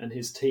Shi and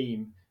his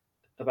team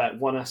about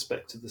one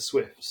aspect of the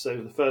swift. So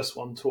the first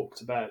one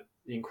talked about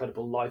the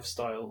incredible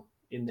lifestyle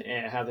in the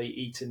air, how they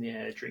eat in the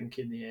air, drink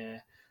in the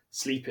air,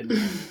 sleep in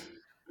the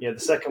air. The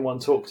second one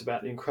talked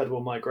about the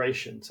incredible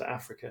migration to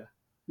Africa.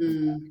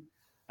 And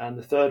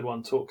the third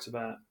one talked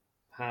about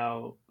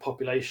how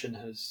population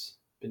has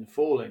been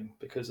falling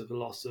because of the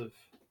loss of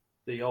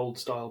the old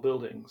style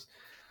buildings.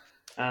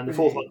 And the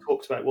fourth one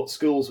talked about what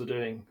schools were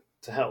doing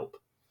to help.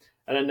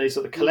 And then they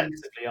sort of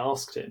collectively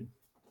asked him,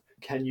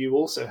 can you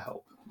also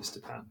help,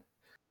 Mr. Pan?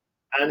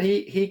 And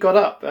he got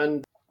up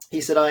and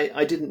he said,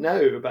 I didn't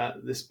know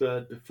about this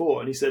bird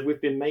before. And he said,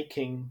 we've been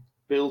making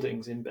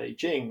buildings in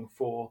Beijing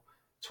for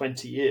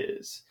 20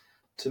 years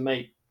to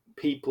make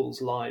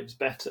people's lives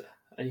better.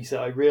 And he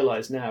said, I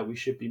realise now we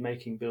should be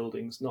making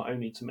buildings not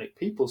only to make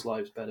people's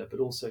lives better,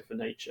 but also for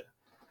nature.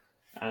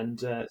 And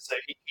so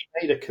he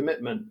made a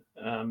commitment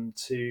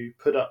to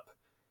put up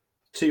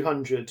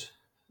 200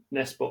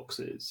 nest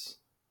boxes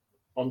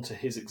onto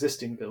his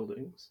existing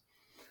buildings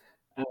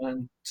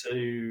and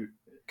to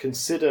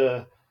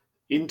consider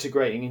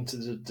integrating into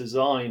the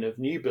design of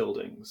new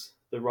buildings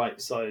the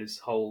right size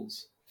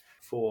holes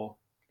for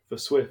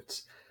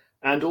swifts,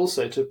 and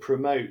also to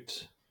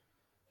promote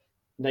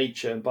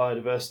nature and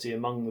biodiversity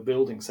among the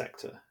building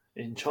sector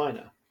in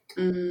China.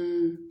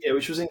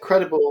 Which was an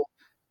incredible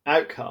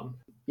outcome,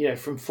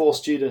 from 4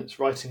 students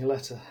writing a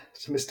letter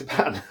to Mr.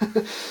 Pan.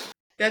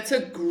 That's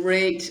a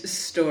great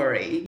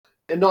story.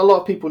 And not a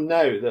lot of people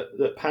know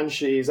that Pan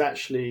Shi is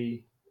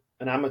actually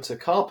an amateur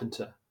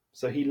carpenter.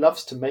 So he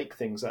loves to make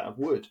things out of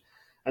wood.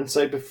 And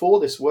so before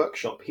this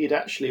workshop, he had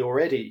actually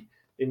already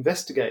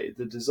investigated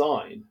the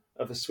design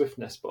of a swift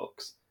nest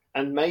box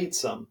and made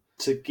some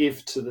to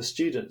give to the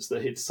students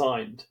that he'd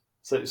signed.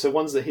 So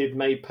ones that he had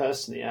made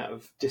personally out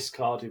of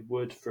discarded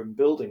wood from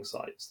building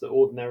sites that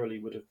ordinarily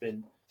would have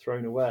been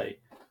thrown away.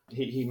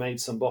 He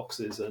made some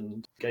boxes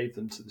and gave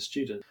them to the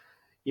students.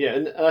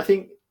 And I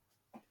think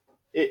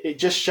it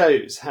just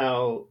shows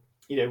how,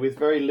 with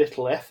very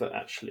little effort,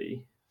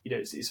 actually,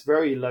 it's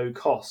very low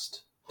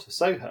cost to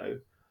Soho,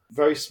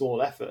 very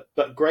small effort,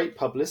 but great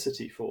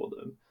publicity for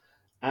them.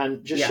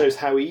 And just shows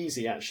how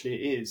easy actually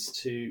it is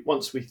to,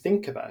 once we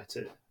think about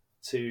it,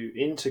 to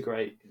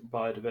integrate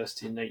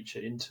biodiversity and nature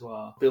into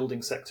our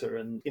building sector.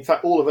 And in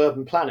fact, all of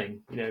urban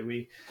planning,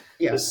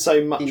 there's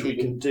so much we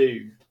can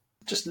do,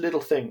 just little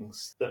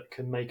things that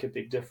can make a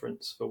big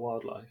difference for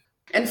wildlife.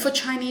 And for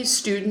Chinese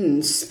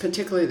students,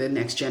 particularly the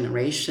next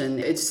generation,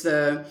 it's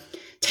the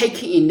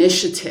taking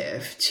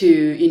initiative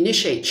to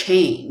initiate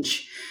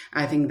change.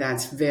 I think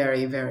that's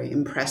very, very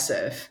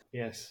impressive.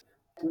 Yes.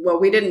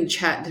 Well, we didn't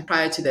chat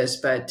prior to this,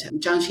 but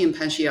Jiangxi and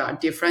Panxi are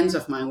dear friends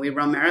of mine. We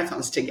run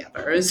marathons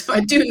together. So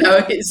I do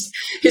know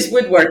his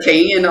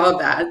woodworking and all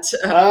that.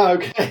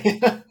 Okay.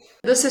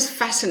 This is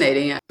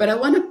fascinating. But I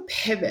want to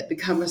pivot the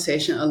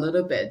conversation a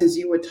little bit, because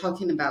you were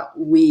talking about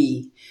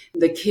we,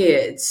 the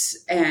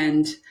kids.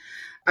 And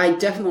I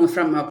definitely,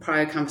 from our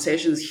prior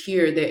conversations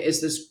here, there is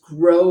this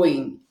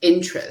growing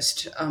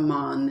interest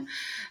among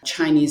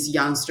Chinese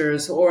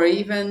youngsters, or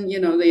even,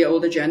 the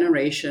older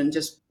generation,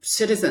 just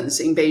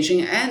citizens in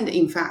Beijing, and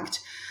in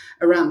fact,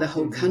 around the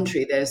whole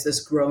country, there's this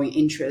growing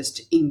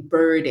interest in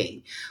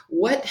birding.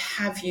 What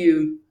have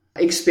you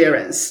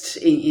experienced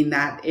in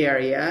that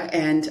area,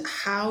 and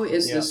how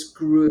is this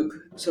group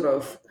sort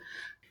of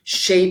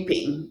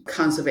shaping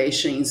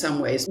conservation in some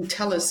ways?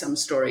 Tell us some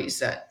stories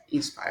that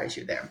inspired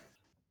you there.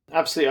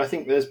 Absolutely. I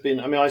think there's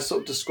been, I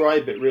sort of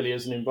describe it really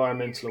as an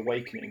environmental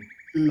awakening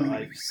that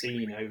I've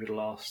seen over the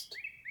last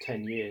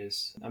 10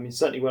 years.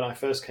 Certainly when I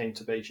first came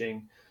to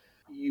Beijing,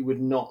 you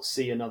would not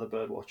see another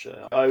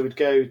birdwatcher. I would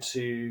go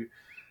to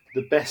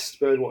the best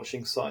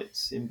birdwatching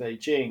sites in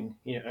Beijing,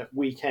 at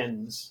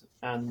weekends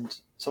and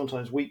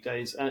sometimes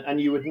weekdays,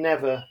 and you would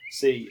never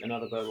see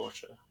another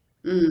birdwatcher.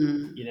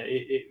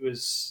 It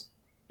was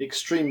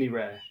extremely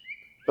rare.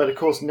 But of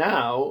course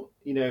now,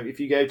 if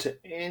you go to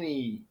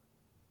any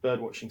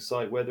birdwatching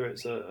site, whether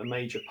it's a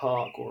major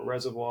park or a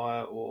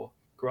reservoir or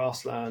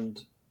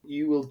grassland,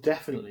 you will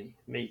definitely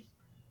meet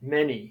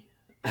many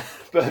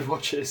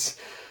birdwatchers,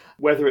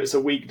 whether it's a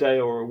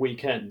weekday or a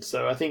weekend.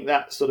 So I think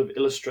that sort of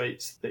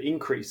illustrates the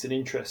increase in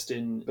interest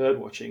in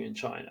birdwatching in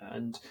China.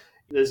 And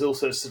there's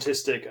also a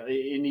statistic,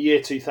 in the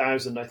year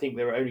 2000, I think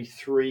there were only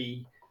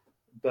 3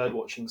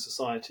 birdwatching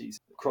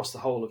societies across the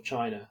whole of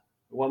China.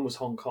 One was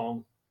Hong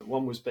Kong,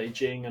 one was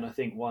Beijing, and I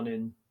think one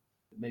in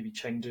maybe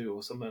Chengdu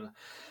or somewhere.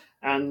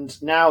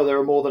 And now there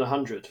are more than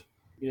 100,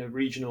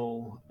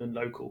 regional and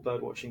local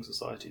birdwatching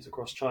societies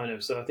across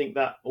China. So I think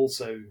that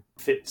also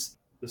fits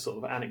the sort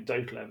of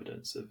anecdotal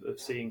evidence of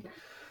seeing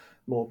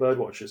more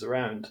birdwatchers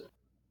around.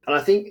 And I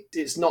think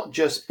it's not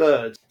just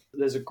birds.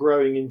 There's a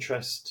growing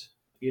interest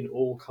in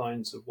all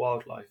kinds of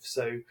wildlife.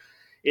 So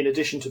in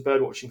addition to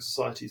birdwatching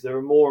societies, there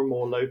are more and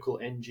more local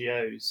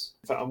NGOs.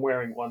 In fact, I'm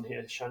wearing one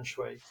here,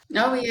 Shanshui.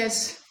 Oh,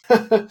 yes.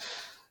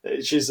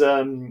 Which is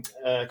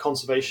a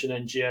conservation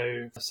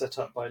NGO set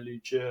up by Lu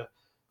Jie,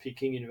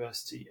 Peking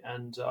University,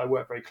 and I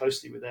work very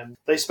closely with them.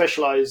 They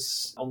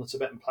specialise on the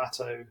Tibetan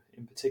Plateau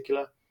in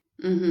particular.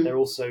 They're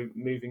also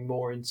moving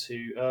more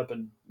into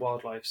urban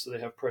wildlife, so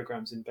they have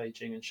programs in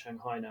Beijing and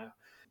Shanghai now.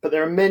 But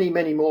there are many,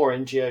 many more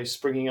NGOs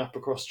springing up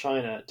across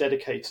China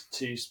dedicated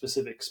to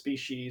specific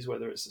species,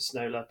 whether it's the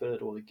snow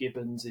leopard or the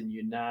gibbons in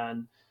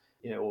Yunnan,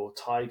 or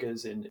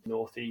tigers in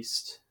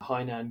northeast,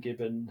 Hainan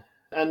gibbon,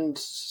 and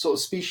sort of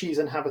species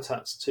and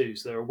habitats too.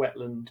 So there are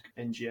wetland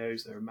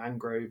NGOs, there are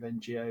mangrove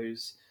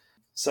NGOs.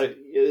 So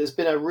there's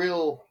been a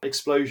real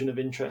explosion of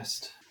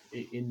interest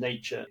in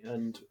nature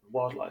and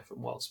wildlife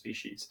and wild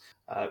species,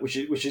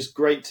 which is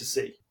great to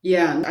see.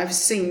 Yeah, I've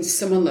seen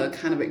similar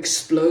kind of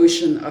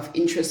explosion of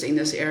interest in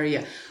this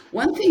area.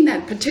 One thing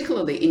that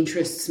particularly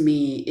interests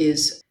me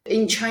is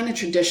In China,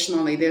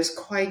 traditionally, there's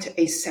quite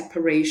a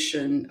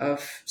separation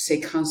of, say,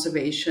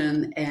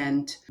 conservation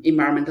and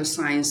environmental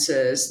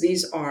sciences.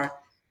 These are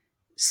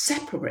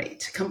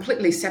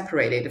completely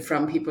separated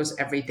from people's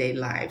everyday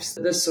lives.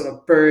 This sort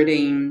of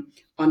birding,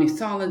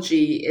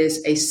 ornithology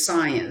is a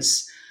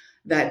science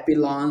that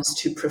belongs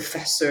to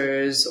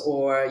professors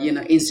or,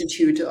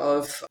 Institute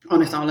of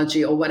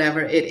Ornithology or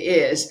whatever it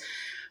is.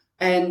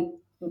 And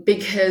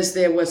because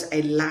there was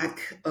a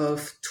lack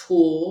of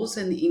tools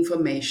and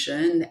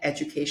information,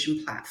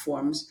 education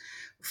platforms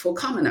for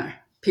commoner,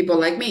 people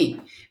like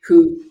me,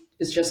 who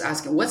is just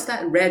asking, what's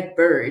that red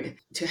bird,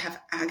 to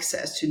have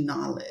access to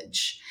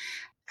knowledge.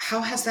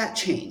 How has that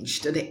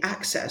changed the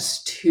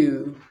access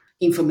to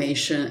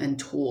information and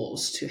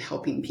tools to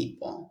helping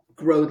people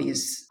grow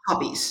these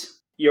hobbies?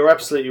 You're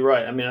absolutely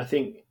right. I mean, I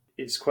think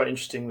it's quite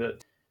interesting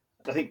that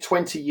I think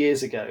 20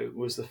 years ago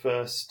was the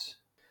first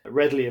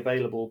readily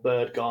available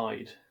bird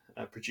guide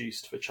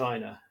produced for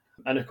China.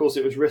 And of course,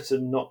 it was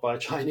written not by a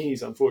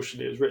Chinese,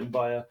 unfortunately, it was written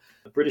by a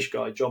British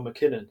guy, John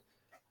McKinnon.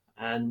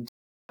 And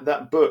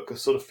that book, a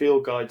sort of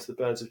field guide to the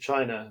birds of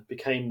China,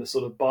 became the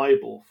sort of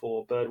Bible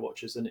for bird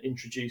watchers and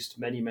introduced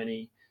many,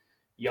 many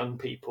young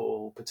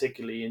people,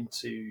 particularly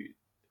into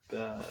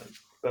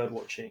bird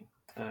watching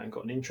and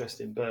got an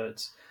interest in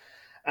birds.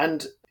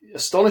 And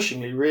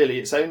astonishingly, really,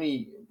 it's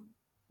only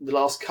the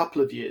last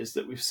couple of years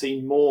that we've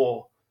seen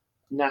more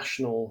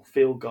national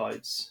field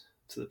guides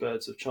to the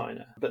birds of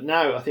China. But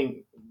now I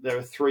think there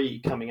are 3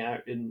 coming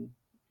out in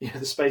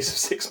the space of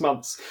 6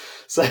 months.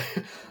 So,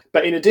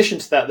 but in addition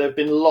to that, there have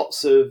been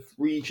lots of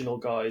regional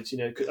guides.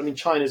 I mean,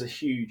 China's a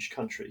huge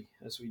country,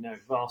 as we know,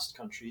 vast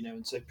country.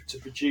 And so to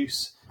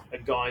produce a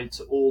guide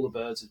to all the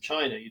birds of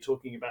China, you're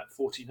talking about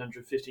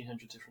 1,400,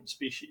 1,500 different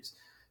species.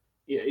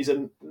 Is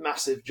a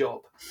massive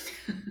job.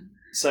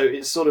 So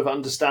it's sort of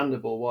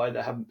understandable why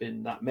there haven't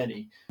been that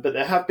many. But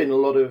there have been a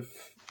lot of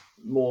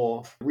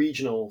more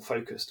regional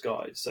focused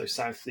guides, so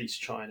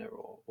Southeast China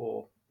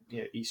or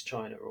East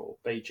China or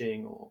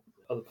Beijing or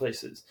other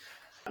places.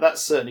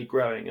 That's certainly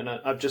growing. And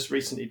I've just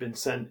recently been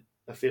sent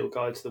a field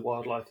guide to the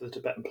wildlife of the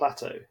Tibetan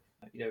Plateau,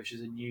 which is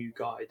a new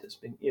guide that's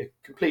been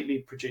completely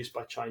produced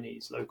by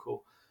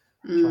local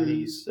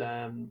Chinese,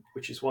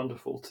 which is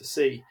wonderful to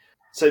see.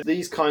 So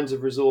these kinds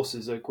of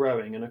resources are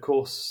growing. And of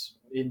course,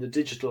 in the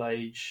digital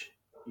age,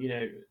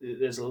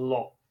 there's a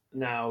lot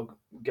now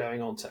going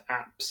on to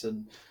apps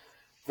and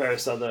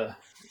various other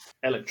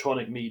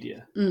electronic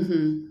media.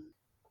 Mm-hmm.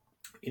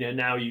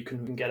 Now you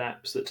can get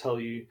apps that tell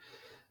you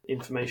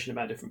information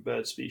about different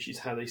bird species,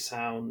 how they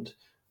sound,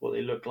 what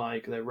they look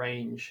like, their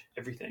range,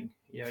 everything.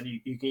 And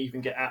you can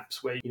even get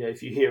apps where,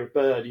 if you hear a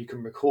bird, you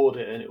can record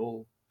it and it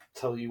will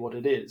tell you what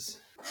it is.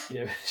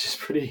 It's just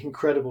pretty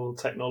incredible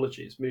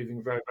technology. It's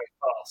moving very, very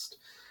fast.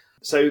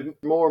 So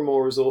more and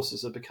more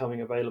resources are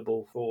becoming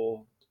available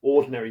for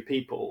ordinary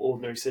people,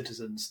 ordinary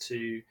citizens,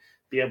 to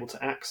be able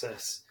to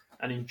access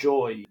and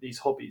enjoy these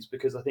hobbies.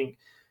 Because I think,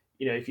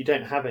 if you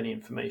don't have any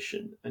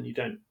information and you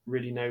don't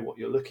really know what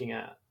you're looking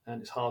at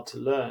and it's hard to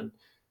learn,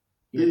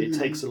 it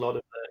takes a lot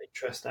of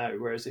interest out.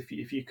 Whereas if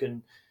you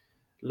can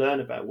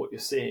learn about what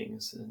you're seeing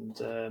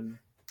and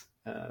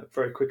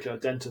very quickly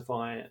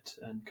identify it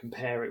and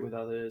compare it with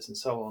others and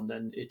so on,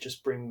 then it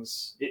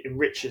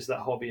enriches that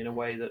hobby in a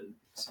way that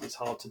it's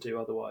hard to do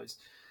otherwise.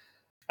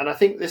 And I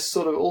think this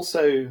sort of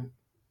also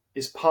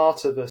is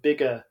part of a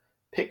bigger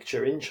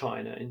picture in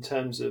China in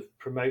terms of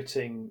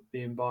promoting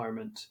the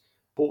environment,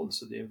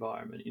 importance of the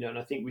environment, and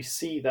I think we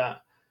see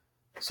that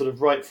sort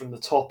of right from the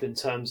top in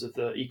terms of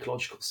the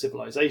ecological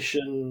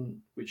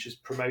civilization, which is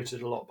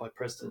promoted a lot by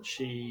President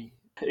Xi.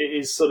 It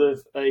is sort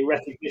of a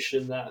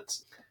recognition that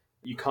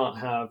you can't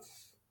have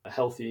a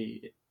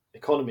healthy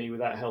economy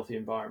without a healthy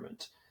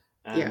environment.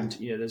 And,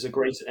 there's a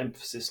greater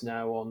emphasis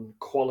now on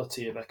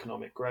quality of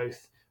economic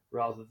growth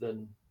rather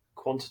than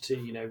quantity,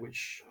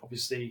 which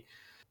obviously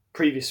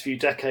previous few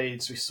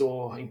decades we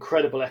saw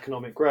incredible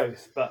economic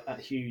growth, but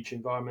at huge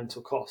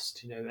environmental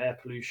cost, air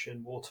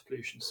pollution, water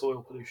pollution,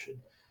 soil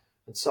pollution,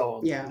 and so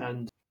on. Yeah.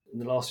 And in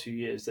the last few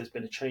years, there's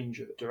been a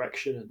change of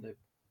direction and they've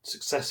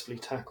successfully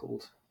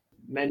tackled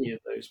many of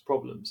those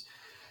problems.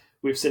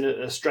 We've seen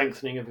a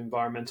strengthening of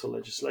environmental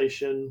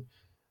legislation.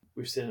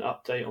 We've seen an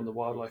update on the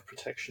wildlife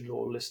protection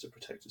law, list of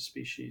protected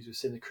species. We've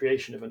seen the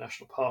creation of a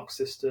national park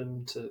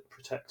system to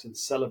protect and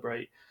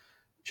celebrate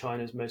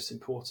China's most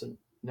important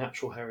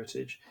natural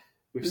heritage.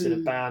 We've seen a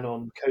ban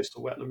on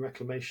coastal wetland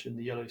reclamation in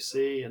the Yellow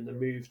Sea and the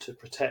move to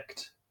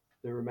protect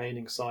the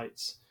remaining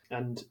sites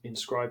and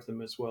inscribe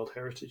them as World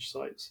Heritage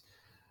Sites.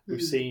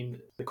 We've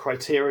seen the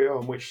criteria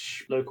on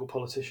which local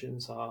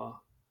politicians are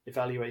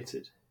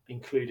evaluated,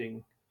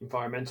 including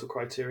environmental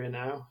criteria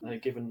now,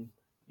 given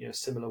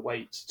similar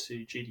weight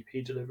to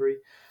GDP delivery.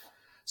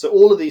 So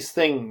all of these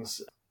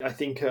things, I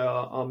think,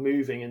 are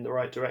moving in the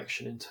right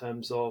direction in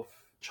terms of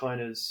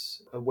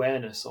China's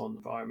awareness on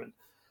environment,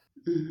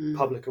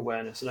 public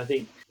awareness. And I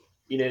think,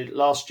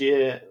 last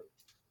year,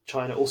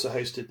 China also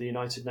hosted the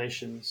United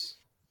Nations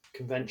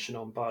Convention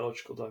on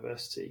Biological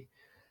Diversity,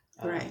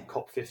 Right.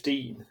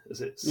 COP15,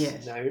 as it's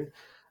known.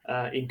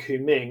 in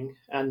Kunming,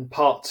 and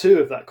part 2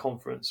 of that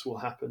conference will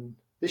happen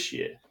this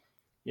year.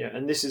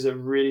 And this is a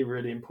really,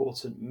 really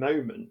important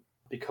moment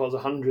because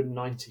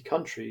 190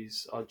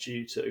 countries are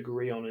due to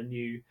agree on a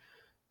new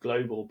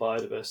global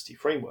biodiversity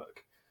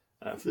framework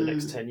for the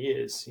next 10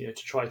 years, to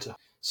try to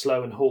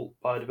slow and halt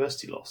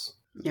biodiversity loss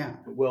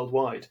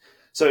worldwide.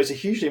 So it's a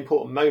hugely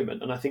important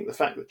moment. And I think the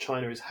fact that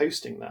China is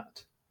hosting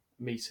that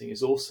meeting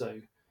is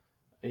also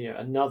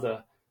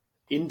another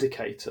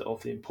indicator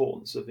of the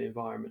importance of the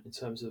environment in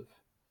terms of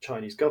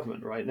Chinese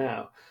government right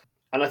now.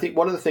 And I think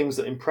one of the things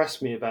that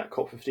impressed me about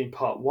COP15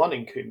 Part 1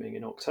 in Kunming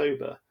in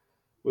October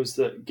was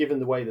that given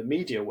the way the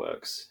media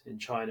works in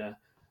China,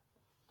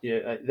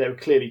 they were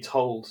clearly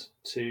told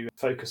to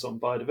focus on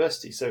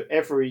biodiversity. So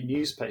every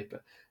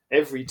newspaper,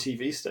 every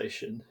TV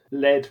station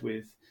led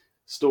with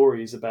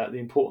stories about the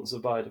importance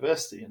of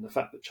biodiversity and the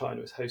fact that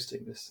China was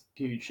hosting this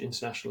huge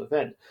international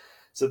event.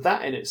 So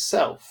that in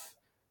itself,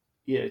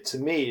 to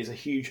me, is a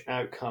huge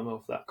outcome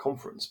of that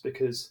conference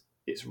because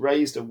it's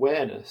raised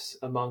awareness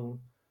among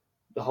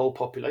the whole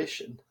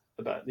population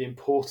about the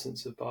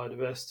importance of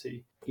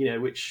biodiversity,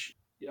 which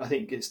I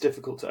think it's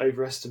difficult to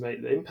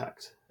overestimate the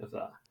impact of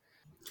that.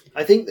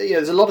 I think that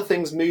there's a lot of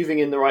things moving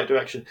in the right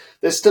direction.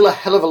 There's still a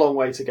hell of a long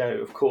way to go,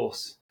 of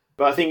course,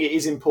 but I think it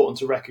is important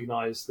to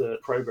recognise the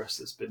progress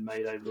that's been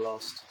made over the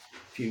last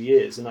few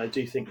years, and I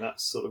do think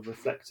that's sort of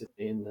reflected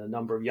in the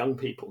number of young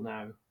people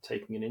now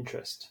taking an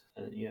interest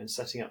and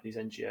setting up these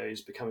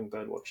NGOs, becoming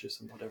birdwatchers,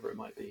 and whatever it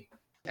might be.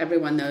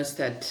 Everyone knows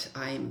that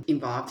I'm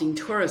involved in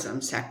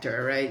tourism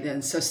sector, right?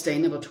 And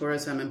sustainable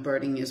tourism and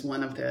birding is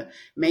one of the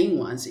main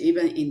ones,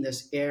 even in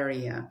this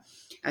area.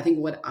 I think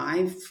what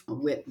I've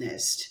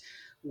witnessed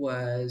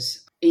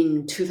was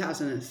in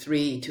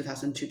 2002,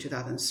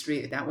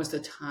 2003, that was the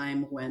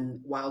time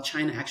when Wild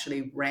China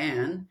actually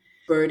ran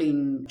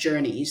birding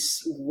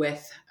journeys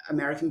with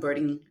American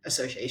Birding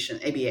Association,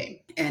 ABA.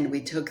 And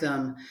we took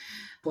them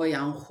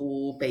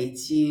Boyanghu,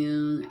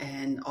 Beijing,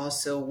 and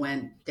also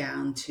went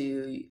down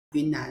to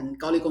Yunnan,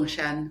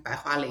 Gaoligongshan,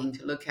 Baihualing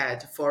to look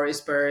at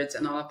forest birds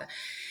and all of that.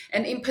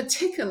 And in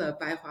particular,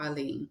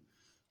 Baihualing,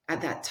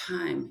 at that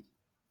time,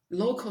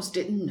 locals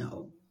didn't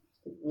know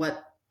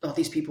what all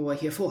these people were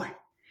here for.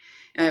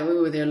 We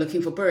were there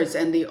looking for birds,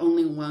 and the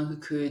only one who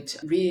could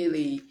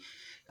really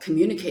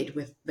communicate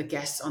with the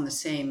guests on the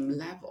same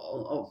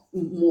level,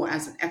 or more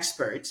as an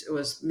expert,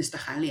 was Mr.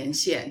 Han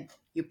Lianxian.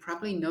 You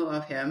probably know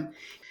of him,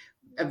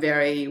 a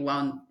very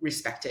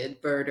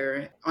well-respected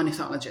birder,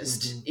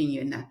 ornithologist in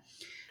Yunnan.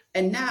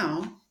 And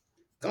now,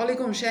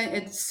 Gaoligongshan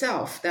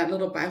itself, that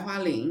little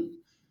Baihualing,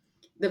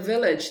 the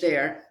village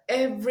there,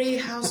 every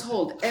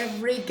household,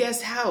 every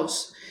guest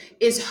house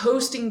is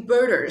hosting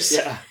birders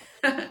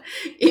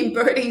in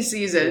birding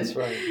season. That's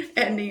right.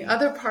 And in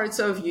other parts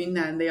of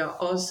Yunnan, they are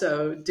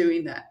also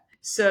doing that.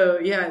 So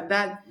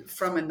that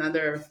from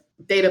another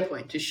data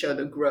point to show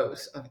the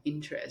growth of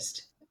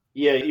interest.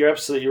 Yeah, you're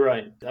absolutely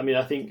right. I mean,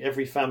 I think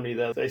every family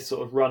there, they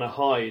sort of run a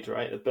hide,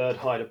 right? A bird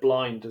hide, a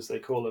blind, as they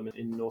call them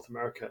in North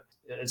America.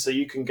 And so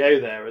you can go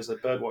there as a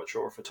bird watcher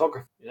or a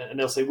photographer, and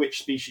they'll say, which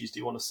species do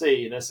you want to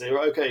see? And they'll say,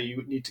 okay,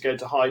 you need to go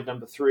to hide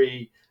number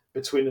 3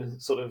 between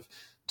sort of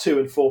 2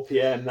 and 4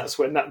 p.m. That's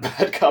when that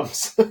bird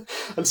comes,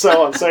 and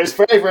so on. So it's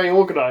very, very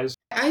organized.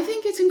 I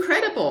think it's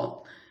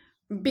incredible.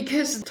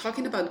 Because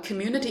talking about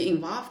community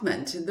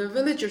involvement, the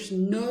villagers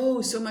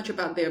know so much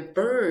about their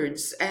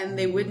birds, and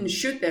they wouldn't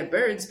shoot their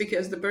birds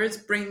because the birds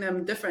bring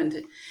them different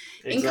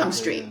income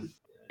stream.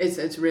 Yeah.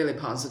 It's really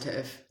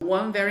positive.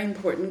 One very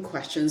important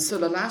question. So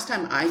the last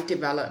time I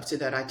developed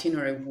that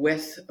itinerary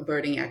with a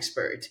birding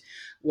expert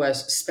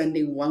was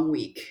spending 1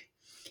 week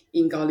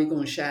in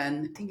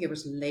Gaoligongshan. I think it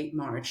was late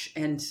March.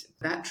 And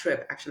that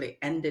trip actually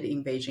ended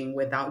in Beijing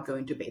without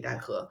going to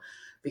Beidaihe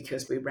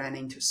because we ran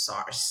into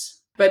SARS.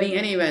 But in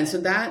any event, so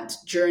that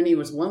journey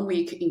was 1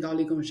 week in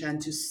Gaoligongshan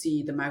to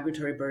see the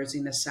migratory birds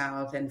in the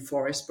south and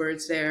forest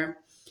birds there.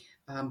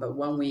 But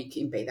 1 week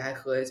in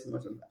Beidaihe is more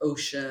of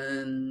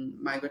ocean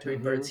migratory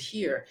birds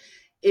here.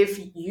 If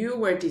you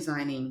were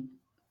designing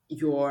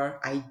your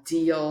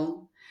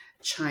ideal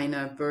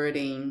China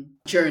birding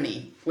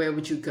journey, where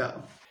would you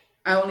go?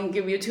 I only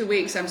give you 2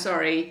 weeks. I'm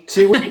sorry.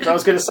 2 weeks. I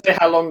was going to say,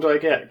 how long do I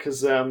get?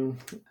 Because,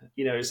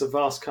 it's a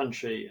vast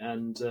country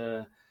and,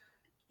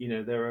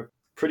 there are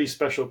pretty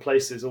special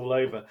places all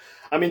over.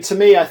 I mean, to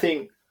me, I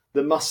think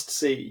the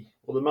must-see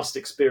or the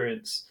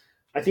must-experience,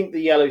 I think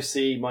the yellow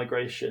sea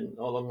migration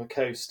along the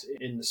coast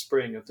in the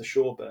spring of the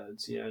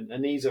shorebirds,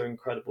 and these are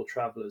incredible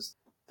travellers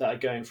that are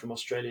going from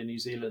Australia, New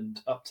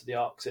Zealand up to the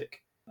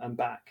Arctic and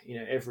back,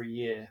 every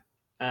year.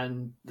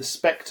 And the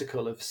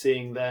spectacle of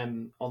seeing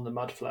them on the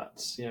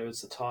mudflats,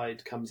 as the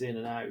tide comes in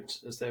and out,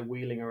 as they're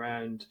wheeling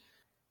around,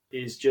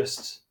 is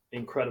just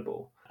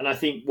incredible. And I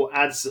think what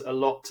adds a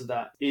lot to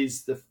that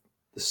is the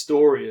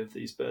story of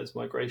these birds'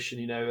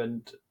 migration,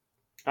 and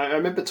I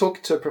remember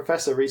talking to a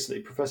professor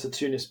recently, Professor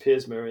Tunis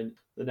Piersma in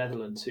the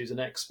Netherlands, who's an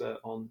expert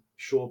on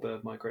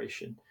shorebird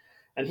migration.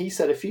 And he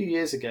said a few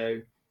years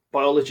ago,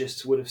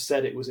 biologists would have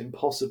said it was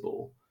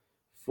impossible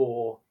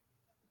for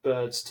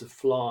birds to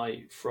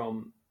fly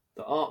from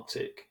the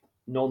Arctic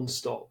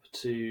non-stop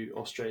to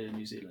Australia and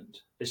New Zealand.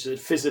 It's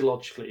just,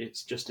 physiologically,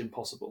 it's just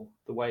impossible,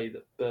 the way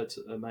that birds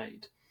are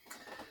made.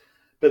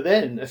 But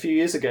then, a few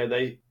years ago,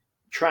 they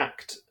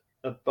tracked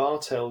a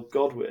bar-tailed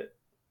godwit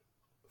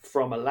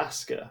from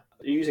Alaska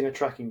using a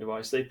tracking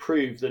device. They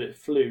proved that it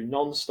flew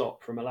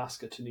non-stop from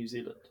Alaska to New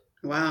Zealand.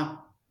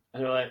 Wow.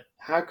 And they're like,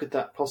 how could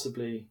that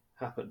possibly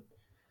happen?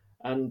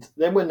 And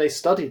then when they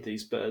studied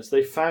these birds,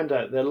 they found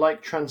out they're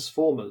like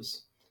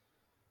transformers.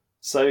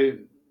 So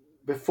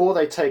before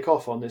they take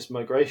off on this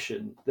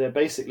migration, they're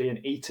basically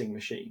an eating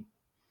machine.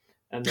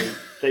 And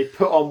they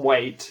put on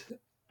weight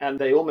and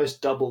they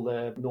almost double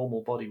their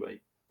normal body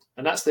weight.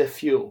 And that's their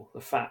fuel,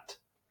 the fat.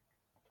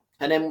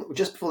 And then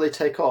just before they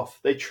take off,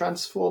 they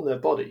transform their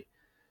body.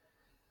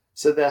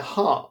 So their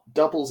heart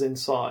doubles in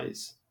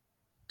size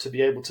to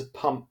be able to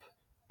pump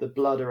the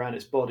blood around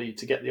its body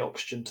to get the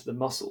oxygen to the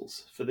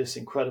muscles for this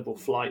incredible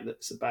flight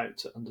that's about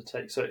to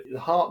undertake. So the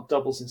heart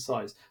doubles in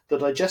size. The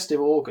digestive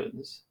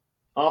organs,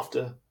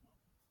 after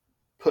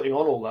putting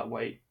on all that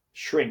weight,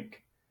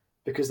 shrink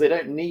because they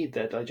don't need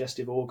their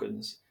digestive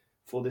organs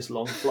for this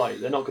long flight.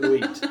 They're not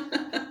going to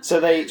eat. So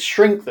they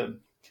shrink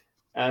them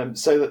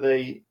so that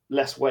they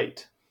less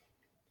weight.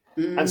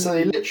 And so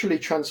they literally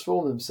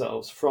transform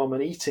themselves from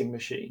an eating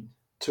machine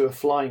to a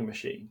flying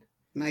machine.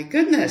 My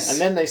goodness. And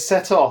then they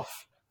set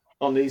off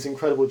on these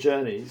incredible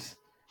journeys.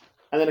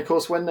 And then, of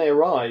course, when they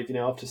arrive,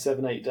 after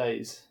 7-8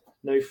 days,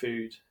 no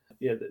food,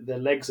 their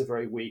legs are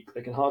very weak.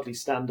 They can hardly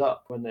stand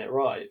up when they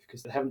arrive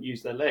because they haven't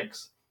used their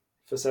legs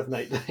for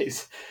 7-8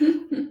 days.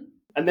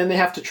 And then they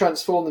have to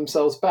transform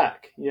themselves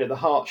back. The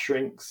heart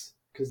shrinks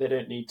because they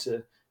don't need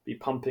to be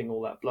pumping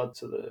all that blood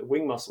to the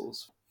wing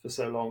muscles for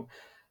so long.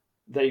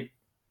 They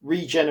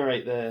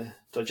regenerate their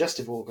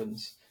digestive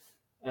organs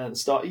and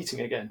start eating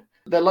again.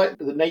 They're like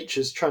the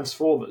nature's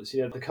Transformers,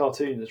 the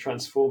cartoon, the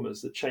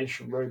Transformers that change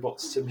from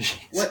robots to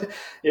machines. What?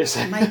 Yes.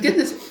 My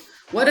goodness.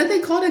 What are they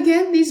called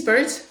again, these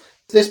birds?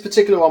 This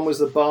particular one was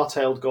the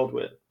bar-tailed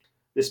godwit.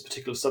 This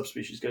particular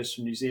subspecies goes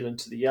from New Zealand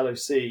to the Yellow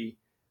Sea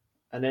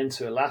and then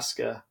to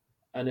Alaska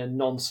and then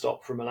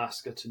non-stop from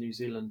Alaska to New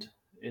Zealand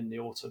in the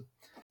autumn.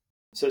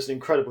 So it's an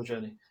incredible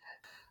journey.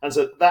 And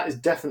so that is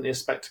definitely a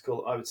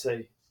spectacle, I would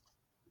say,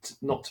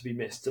 not to be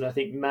missed. And I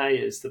think May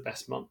is the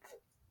best month.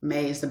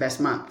 May is the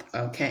best month.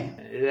 Okay.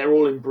 They're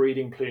all in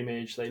breeding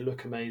plumage. They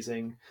look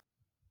amazing.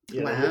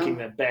 Wow. They're looking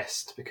their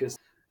best because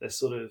they're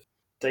sort of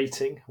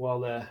dating while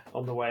they're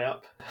on the way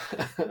up.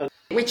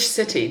 Which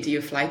city do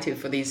you fly to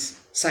for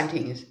these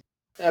sightings?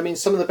 I mean,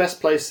 some of the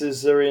best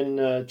places are in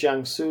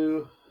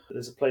Jiangsu.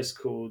 There's a place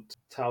called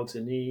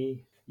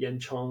Taozheni,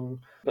 Yancheng,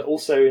 but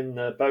also in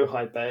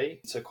Bohai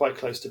Bay, so quite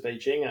close to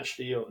Beijing,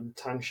 actually, or in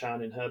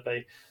Tangshan in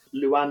Hebei.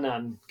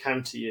 Luanan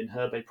County in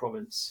Hebei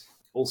province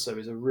also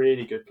is a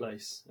really good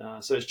place.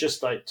 So it's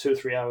just like 2 or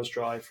 3 hours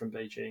drive from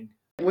Beijing.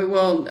 We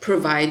will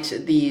provide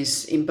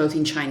these in both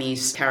in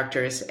Chinese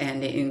characters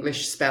and in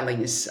English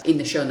spellings in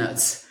the show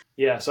notes.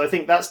 Yeah, so I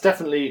think that's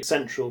definitely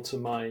central to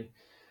my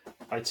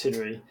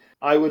itinerary.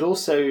 I would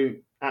also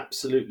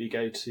absolutely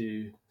go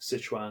to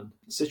Sichuan.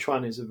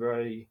 Sichuan is a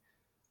very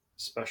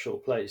special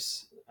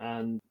place,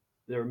 and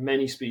there are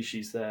many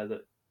species there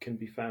that can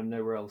be found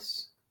nowhere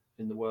else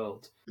in the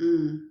world. I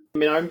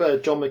mean, I remember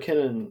John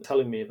McKinnon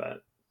telling me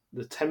about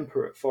the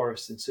temperate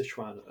forests in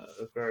Sichuan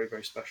are very,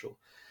 very special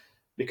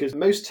because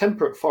most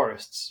temperate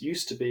forests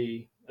used to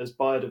be as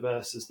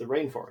biodiverse as the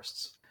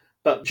rainforests.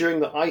 But during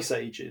the ice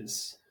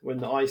ages, when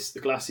the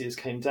glaciers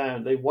came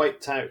down, they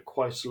wiped out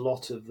quite a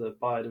lot of the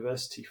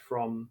biodiversity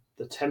from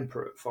the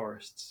temperate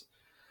forests.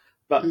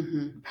 But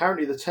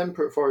apparently the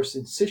temperate forests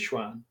in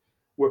Sichuan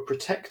were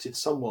protected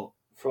somewhat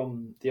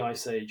from the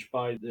ice age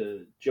by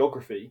the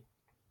geography.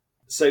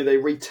 So they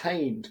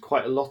retained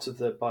quite a lot of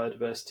the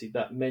biodiversity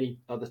that many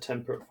other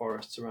temperate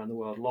forests around the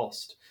world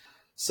lost.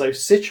 So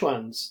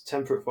Sichuan's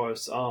temperate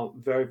forests are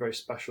very, very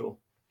special.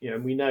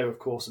 And we know, of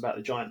course, about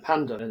the giant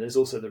panda, and there's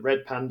also the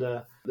red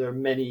panda. There are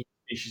many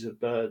species of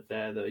bird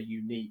there that are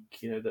unique,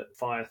 the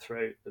fire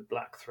throat, the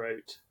black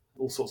throat,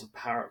 all sorts of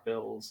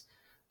parrotbills,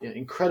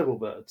 incredible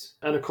birds.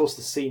 And of course,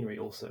 the scenery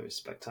also is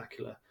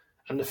spectacular.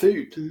 And the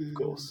food, of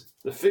course.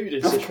 The food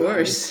in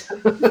Sichuan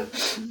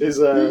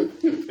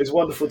is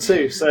wonderful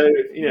too. So,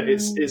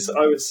 it's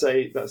I would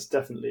say that's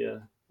definitely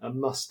a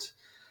must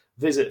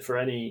visit for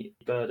any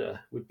birder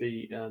would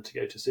be to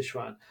go to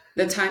Sichuan.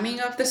 The timing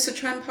of the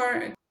Sichuan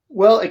part?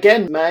 Well,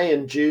 again, May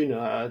and June,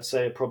 I'd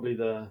say, are probably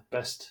the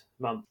best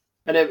month.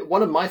 And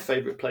one of my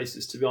favourite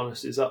places, to be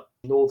honest, is up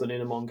northern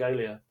Inner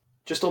Mongolia,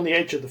 just on the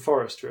edge of the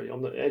forest, really,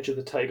 on the edge of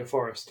the taiga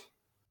forest.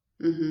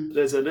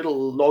 There's a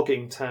little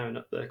logging town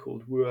up there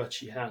called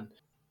Wuerchihan.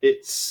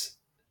 It's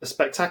a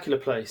spectacular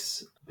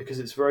place because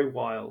it's very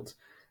wild.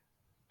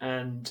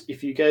 And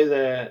if you go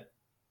there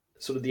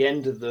sort of the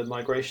end of the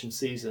migration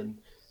season,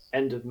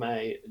 end of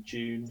May,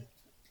 June,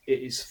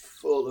 it is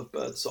full of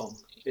birdsong.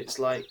 It's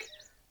like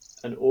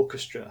an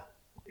orchestra.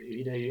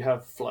 You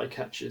have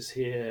flycatchers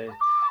here,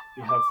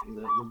 you have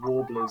the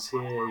warblers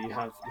here, you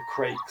have the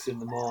crakes in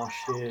the marsh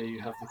here, you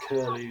have the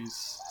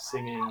curlews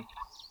singing.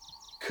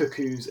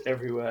 cuckoos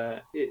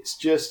everywhere. It's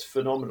just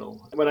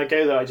phenomenal. When I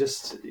go there,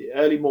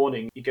 early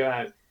morning, you go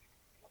out,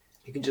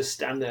 you can just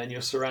stand there and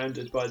you're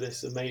surrounded by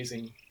this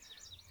amazing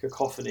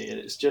cacophony, and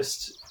it's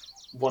just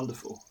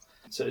wonderful.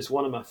 So it's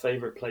one of my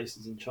favorite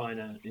places in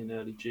China in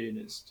early June.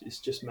 It's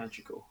just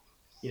magical.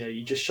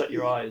 You just shut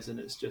your eyes and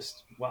it's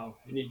just, wow.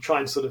 And you try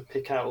and sort of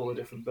pick out all the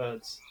different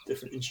birds,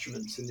 different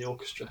instruments in the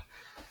orchestra.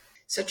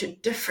 Such a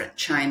different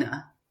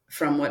China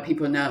from what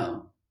people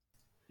know.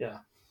 Yeah.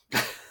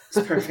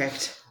 It's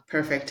perfect.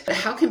 Perfect.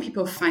 How can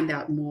people find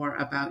out more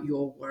about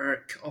your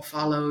work or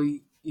follow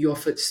your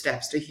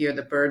footsteps to hear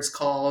the birds'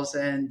 calls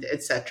and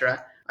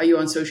etc.? Are you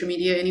on social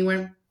media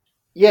anywhere?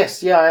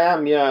 Yes, yeah, I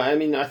am. Yeah, I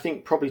mean, I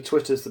think probably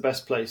Twitter's the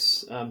best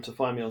place to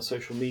find me on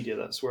social media.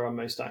 That's where I'm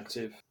most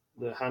active.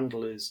 The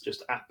handle is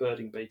just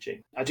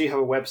 @birdingbeijing. I do have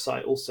a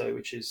website also,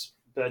 which is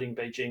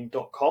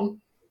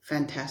birdingbeijing.com.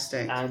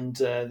 Fantastic. And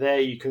there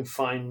you can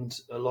find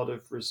a lot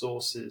of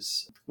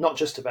resources, not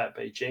just about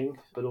Beijing,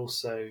 but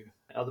also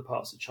other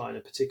parts of China,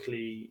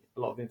 particularly a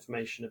lot of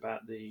information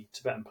about the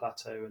Tibetan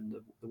Plateau and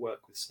the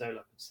work with snow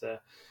leopards there.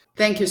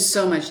 Thank you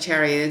so much,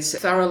 Terry. It's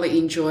thoroughly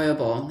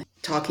enjoyable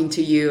talking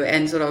to you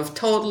and sort of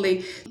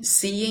totally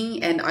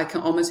seeing, and I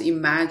can almost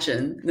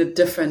imagine the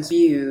different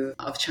view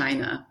of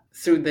China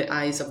through the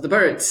eyes of the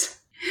birds.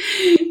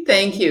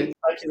 Thank you.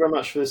 Thank you very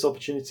much for this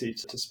opportunity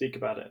to speak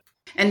about it.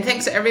 And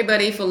thanks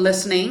everybody for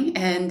listening,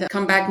 and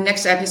come back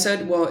next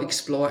episode. We'll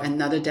explore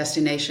another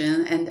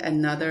destination and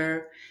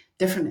another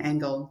different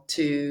angle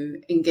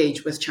to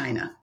engage with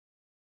China.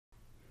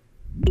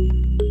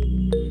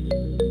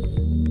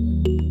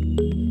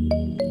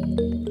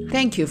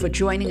 Thank you for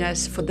joining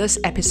us for this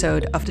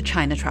episode of the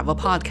China Travel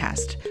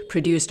Podcast,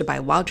 produced by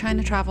Wild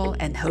China Travel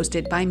and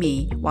hosted by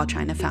me, Wild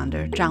China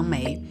founder Zhang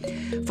Mei.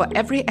 For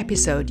every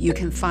episode, you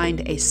can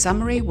find a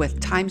summary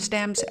with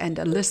timestamps and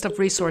a list of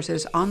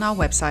resources on our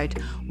website,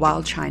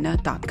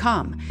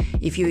 wildchina.com.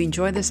 If you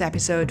enjoy this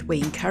episode,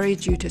 we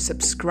encourage you to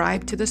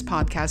subscribe to this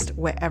podcast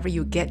wherever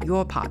you get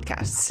your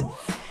podcasts.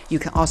 You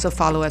can also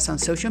follow us on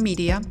social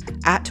media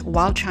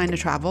 @Wild China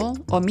Travel,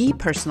 or me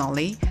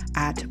personally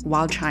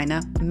 @Wild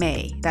China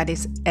Mei. That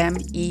is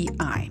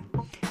MEI.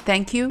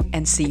 Thank you,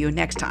 and see you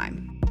next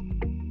time.